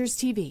 on Rogers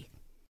TV.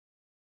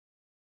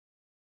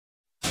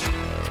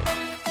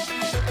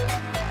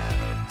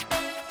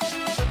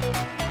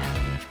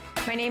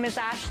 My name is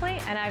Ashley,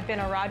 and I've been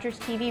a Rogers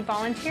TV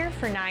volunteer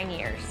for 9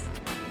 years.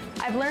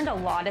 I've learned a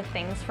lot of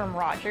things from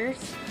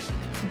Rogers,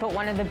 but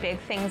one of the big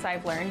things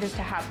I've learned is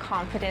to have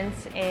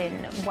confidence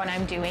in what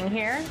I'm doing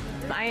here.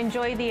 I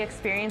enjoy the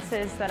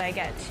experiences that I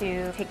get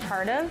to take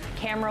part of,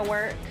 camera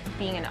work,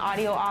 being an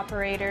audio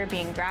operator,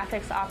 being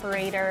graphics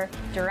operator,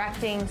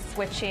 directing,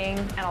 switching,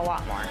 and a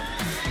lot more.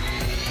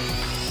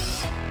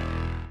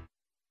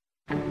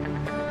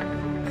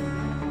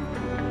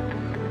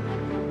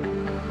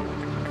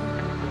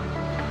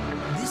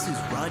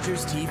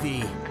 Rogers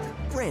TV,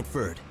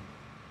 Brantford.